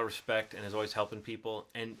and a lot of respect and is always helping people,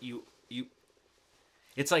 and you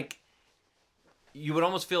it's like you would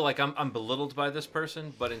almost feel like I'm belittled by this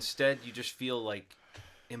person, but instead you just feel like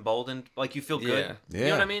emboldened, like you feel good. Yeah. You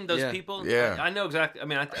know what I Yeah. mean? Those Yeah. people. Yeah. I know exactly. I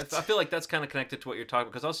mean, I feel like that's kind of connected to what you're talking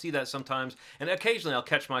about, because I'll see that sometimes, and occasionally I'll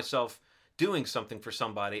catch myself doing something for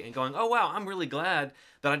somebody and going, oh wow, I'm really glad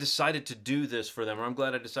that I decided to do this for them, or I'm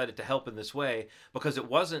glad I decided to help in this way, because it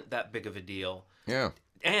wasn't that big of a deal, Yeah.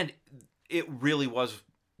 and it really was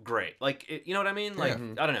great. Like, you know what I mean? Like, I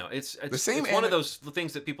don't know. It's same it's one of those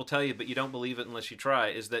things that people tell you, but you don't believe it unless you try.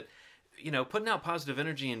 Is that, you know, putting out positive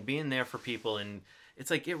energy and being there for people, and it's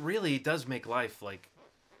like it really does make life like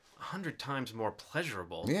 100 times more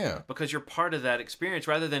pleasurable. Yeah. Because you're part of that experience,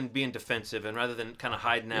 rather than being defensive and rather than kind of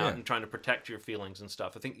hiding out and trying to protect your feelings and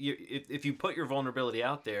stuff. I think if you put your vulnerability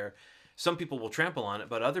out there, some people will trample on it,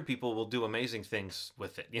 but other people will do amazing things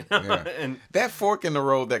with it. You know, Yeah. and That fork in the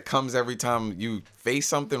road that comes every time you face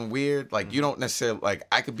something weird, like, you don't necessarily, like,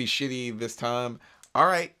 I could be shitty this time. All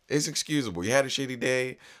right, it's excusable. You had a shitty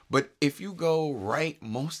day. But if you go right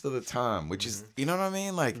most of the time, which is, you know what I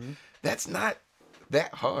mean? Like, that's not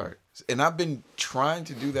that hard. And I've been trying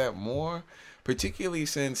to do that more, particularly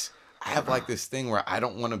since I have like this thing where I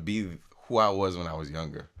don't want to be who I was when I was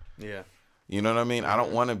younger. Yeah. You know what I mean? I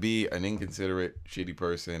don't want to be an inconsiderate, shitty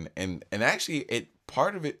person. And actually,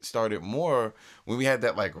 part of it started more when we had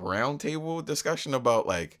that like round table discussion about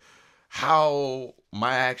like how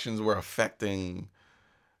my actions were affecting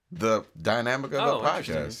the dynamic of the podcast.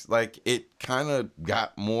 Interesting. Like, it kind of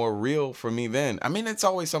got more real for me then. I mean, it's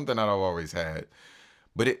always something that I've always had,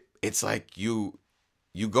 but it's like you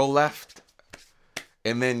go left,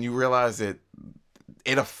 and then you realize that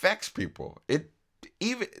it affects people. It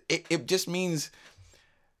just means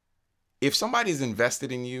if somebody's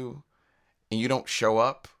invested in you and you don't show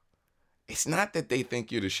up, it's not that they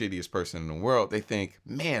think you're the shittiest person in the world. They think,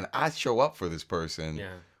 man, I show up for this person.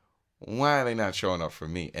 yeah. Why are they not showing up for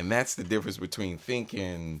me? And that's the difference between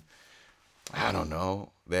thinking, I don't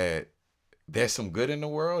know, that there's some good in the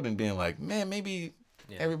world, and being like, man, maybe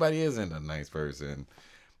everybody isn't a nice person.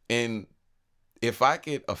 And if I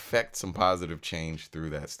could affect some positive change through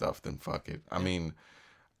that stuff, then fuck it. I mean,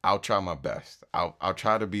 I'll try my best. I'll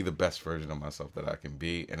try to be the best version of myself that I can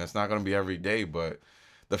be. And it's not going to be every day, but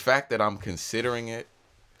the fact that I'm considering it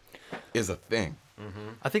is a thing.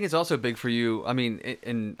 I think it's also big for you. I mean,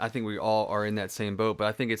 and I think we all are in that same boat, but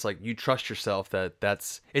I think it's like you trust yourself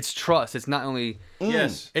it's trust. It's not only,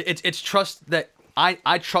 Yes. it's trust that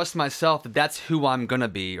I trust myself that that's who I'm going to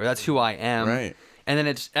be, or that's who I am. Right. And then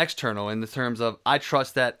it's external in the terms of I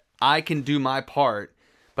trust that I can do my part,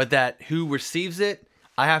 but that who receives it,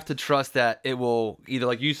 I have to trust that it will either,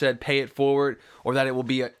 like you said, pay it forward, or that it will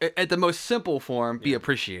be, at the most simple form, be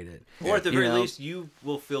appreciated. Or at the You very know? least, you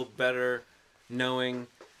will feel better knowing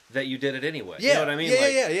that you did it anyway. You know what I mean?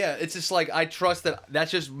 Yeah. It's just like I trust that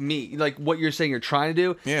that's just me. Like what you're saying, you're trying to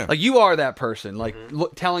do. Yeah. Like you are that person. Like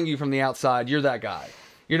telling you from the outside, you're that guy.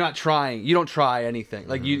 You're not trying. You don't try anything.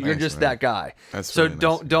 Like you're Thanks, just man. that guy. That's so really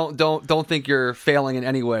nice. don't think you're failing in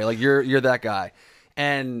any way. Like you're that guy,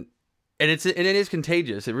 and it is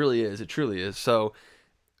contagious. It really is. It truly is. So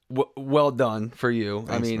well done for you.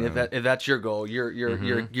 Thanks, I mean, man. if that's your goal,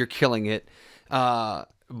 you're killing it.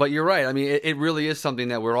 But you're right. I mean, it really is something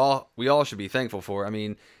that we all should be thankful for. I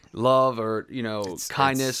mean, love or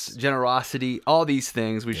kindness, generosity, all these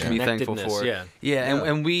things we should be thankful for. Yeah.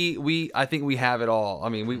 And we I think we have it all. I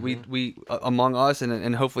mean, we among us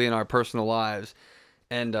and hopefully in our personal lives,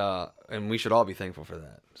 and we should all be thankful for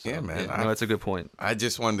that. So, Yeah, man. no, that's a good point. I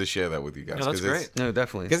just wanted to share that with you guys. No, that's great. No,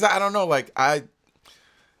 definitely. Because I don't know, like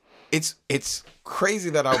it's crazy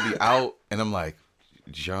that I'll be out and I'm like,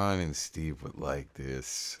 John and Steve would like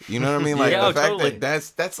this. You know what I mean? Like Yeah, the fact totally.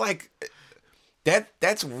 that that's like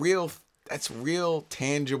that's real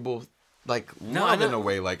tangible, like love in a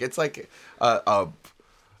way. Like it's like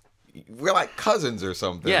we're like cousins or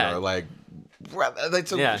something. Yeah. Or like brothers.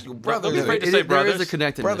 Don't be afraid to say There brothers. is a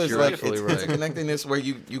connectedness. Brothers, You're like absolutely it's a right. connectedness where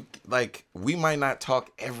you like we might not talk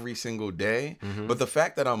every single day, Mm-hmm. but the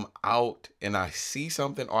fact that I'm out and I see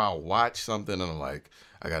something or I watch something and I'm like,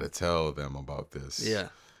 I gotta tell them about this. Yeah.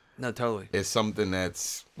 No, totally. It's something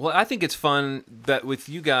that's Well, I think it's fun that with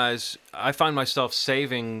you guys, I find myself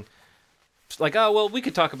saving, like, oh, well, we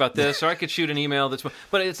could talk about this, or I could shoot an email that's,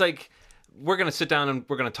 but it's like, we're going to sit down and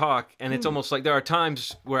we're going to talk, and it's almost like there are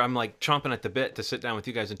times where I'm like chomping at the bit to sit down with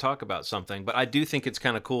you guys and talk about something, but I do think it's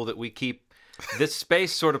kind of cool that we keep this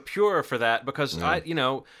space sort of pure for that, because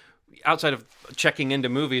outside of checking into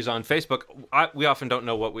movies on Facebook, we often don't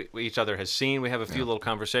know what we each other has seen. We have a few little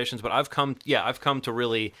conversations, but I've come to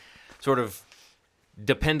really sort of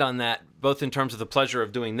depend on that, both in terms of the pleasure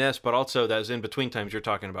of doing this, but also those in between times you're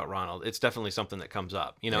talking about Ronald. It's definitely something that comes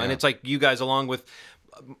up, and it's like you guys along with,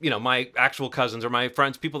 my actual cousins or my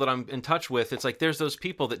friends, people that I'm in touch with. It's like there's those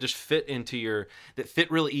people that just fit that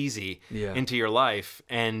fit real easy into your life,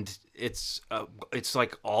 and it's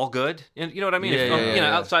like all good. And you know what I mean?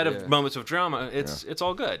 Outside of moments of drama, it's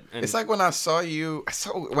all good. And it's like when I saw you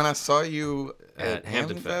at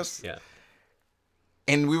Hampton Fest. Yeah.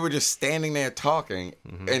 And we were just standing there talking,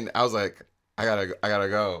 and I was like, I gotta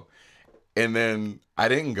go. And then I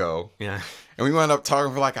didn't go. Yeah. And we wound up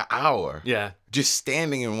talking for like an hour. Yeah. Just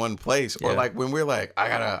standing in one place. Or like when we're like,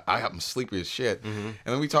 I'm sleepy as shit. And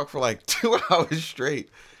then we talk for like 2 hours straight.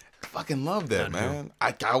 I fucking love that, man.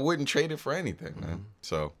 I wouldn't trade it for anything, man.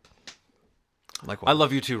 So I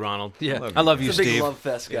love you too, Ronald. Yeah. I love you, It's a big Steve. love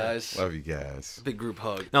fest, guys. love you guys. Big group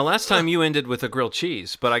hug. Now, last time you ended with a grilled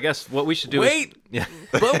cheese, but I guess what we should do Wait. is...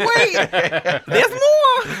 But wait, there's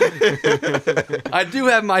more. I do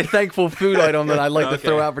have my thankful food item that I'd like to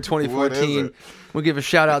throw out for What is 2014. it? We'll give a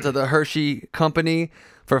shout out to the Hershey Company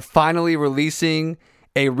for finally releasing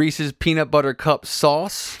a Reese's Peanut Butter Cup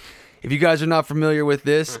sauce. If you guys are not familiar with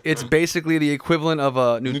this, it's basically the equivalent of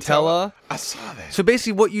a Nutella. I saw that. So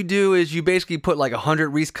basically what you do is you basically put like 100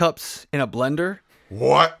 Reese cups in a blender,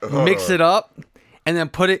 What? mix it up, and then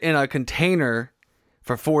put it in a container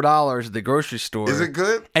for $4 at the grocery store. Is it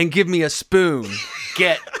good? And give me a spoon,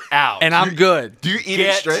 Get out. and I'm good. Do you eat it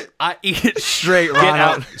Get- straight? I eat it straight, Get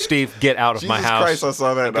Ronald. out. Steve, get out of Jesus my house. Christ, I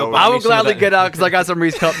saw that. Go That buy I me will some of gladly that. get out because I got some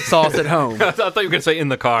Reese cup sauce at home. I thought you were going to say in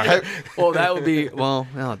the car. Well, that would be oh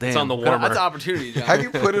damn. It's on the warmer. That's opportunity, John. Have you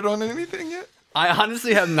put it on anything yet? I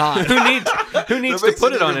honestly have not. Who needs That to makes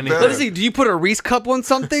put it it on even anything? better. Let's see. Do you put a Reese cup on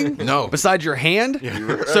something? No. Besides your hand?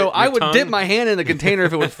 So I would tongue? dip my hand in the container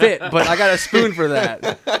if it would fit, but I got a spoon for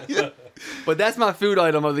that. But that's my food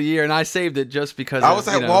item of the year, and I saved it just because I was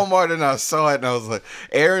at you know, Walmart and I saw it and I was like,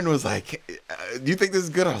 Aaron was like, do you think this is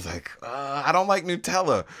good? I was like, I don't like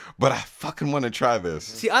Nutella, but I fucking want to try this.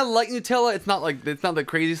 See, I like Nutella. It's not the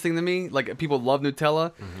craziest thing to me. Like people love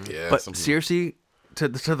Nutella, Yeah, but some people- seriously, to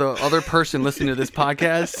the other person listening to this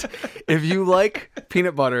podcast, if you like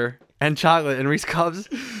peanut butter and chocolate and Reese cups,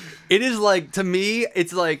 it is like, to me,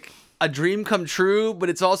 it's like a dream come true, but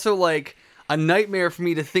it's also like a nightmare for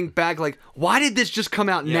me to think back, like, why did this just come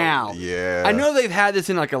out now? Yeah. I know they've had this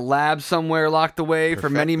in like a lab somewhere locked away for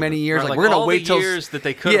many, many years. Right, Like, like we're gonna all wait the till years that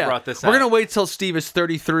they could have brought this We're out. gonna wait till Steve is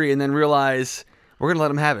 33 and then realize we're gonna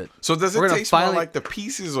let him have it. So does We're it gonna taste more finally- like the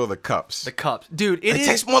pieces or the cups? The cups, dude? It is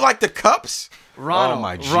tastes more like the cups? Ronald, Oh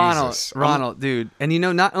my Jesus. Ronald, dude. And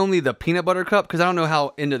not only the peanut butter cup, because I don't know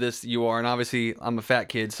how into this you are, and obviously I'm a fat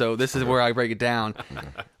kid, so this is where I break it down.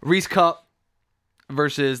 Reese cup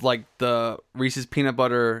versus like the Reese's peanut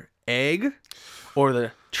butter egg, or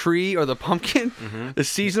the tree or the pumpkin, the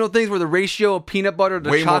seasonal things where the ratio of peanut butter to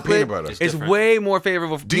Way more chocolate peanut butter. is different. way more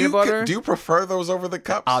favorable for peanut butter. Do you prefer those over the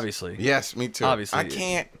cups? Obviously. Yes, me too. Obviously. I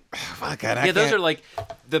can't. Fuck, I Yeah, those can't. are like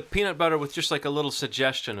the peanut butter with just like a little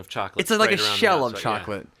suggestion of chocolate. It's like a sprayed around the shell of outside, yeah.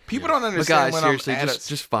 chocolate. People don't But understand guys, when seriously, I'm at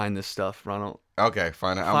just find this stuff, Ronald. Okay,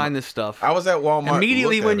 fine. Find this stuff. I was at Walmart.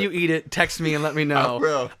 Immediately looked when at you it. eat it, text me and let me know.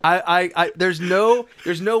 I will. There's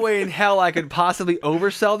no way in hell I could possibly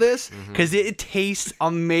oversell this because it tastes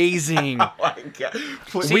amazing. Oh my God.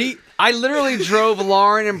 Please. I literally drove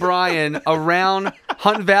Lauren and Brian around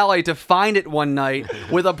Hunt Valley to find it one night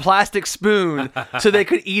with a plastic spoon so they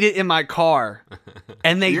could eat it in my car,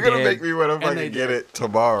 and they You're did. gonna make me wonder if I And they can get did. it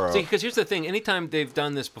tomorrow. See, because here's the thing: anytime they've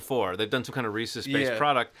done this before, they've done some kind of Reese's-based Yeah.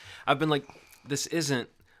 product. I've been like, this isn't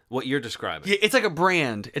what you're describing. Yeah, it's like a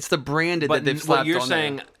brand. It's the brand But that they've slapped what you're on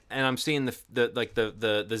saying, there. and I'm seeing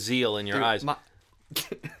the zeal in your Dude, eyes. my-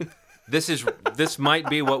 This might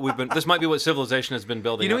be what civilization has been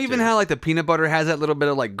building. you know, up even to. how like the peanut butter has that little bit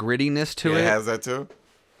of like grittiness to it it. has that too.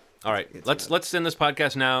 All right, let's end this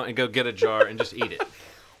podcast now and go get a jar and just eat it.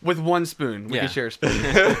 With one spoon, we Yeah. can share a spoon.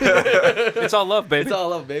 It's all love, baby. It's all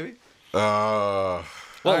love, baby. Well, All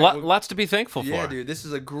right, well- lots to be thankful Yeah, for. dude, this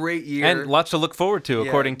is a great year. And lots to look forward to, Yeah.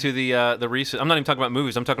 according to the Reese's. I'm not even talking about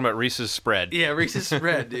movies. I'm talking about Reese's spread. Yeah, Reese's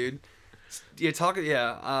spread, dude.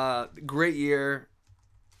 Great year.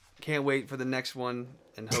 Can't wait for the next one,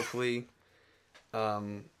 and hopefully,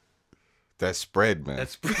 That spread, man.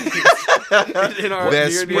 that's in our That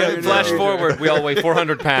near, spread, near, Flash bro. forward, we all weigh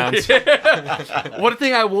 400 pounds. One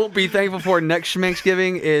thing I won't be thankful for next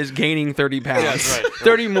Schmanksgiving is gaining 30 pounds. that's right.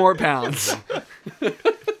 30 more pounds.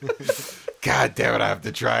 God damn it! I have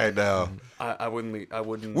to try it now. I wouldn't. I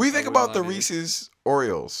wouldn't. What do you think I about wouldn't the lie to you. Reese's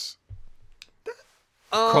Oreos?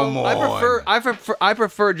 Come on. I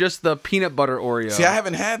prefer just the peanut butter Oreo. See, I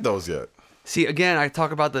haven't had those yet. See, again, I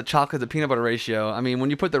talk about the chocolate to peanut butter ratio. I mean, when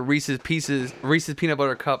you put the Reese's peanut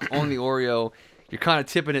butter cup on the Oreo, you're kind of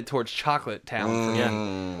tipping it towards chocolate town for me.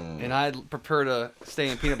 Yeah. And I'd prefer to stay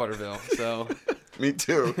in peanut butterville. So, Me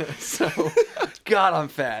too. God, I'm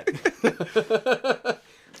fat.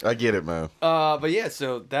 I get it, man. But yeah,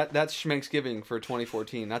 so that's Schmanksgiving for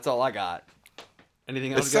 2014. That's all I got.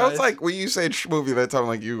 Anything It else, sounds guys? like when you say schmovie, that sounds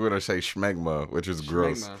like you were gonna say schmegma, which is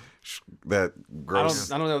gross. Schmegma. That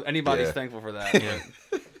gross. I don't know if anybody's Yeah. thankful for that.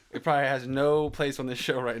 But it probably has no place on this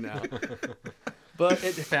show right now. But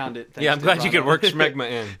it found it. Yeah, I'm thanks to glad you could Ronald. work Schmegma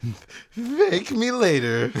in. Thank me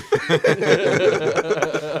later.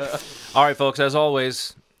 All right, folks, as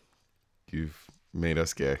always, You've made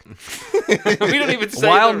us gay. we don't even say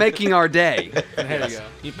While the- making our day. There you go.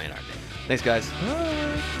 You've made our day. Thanks, guys.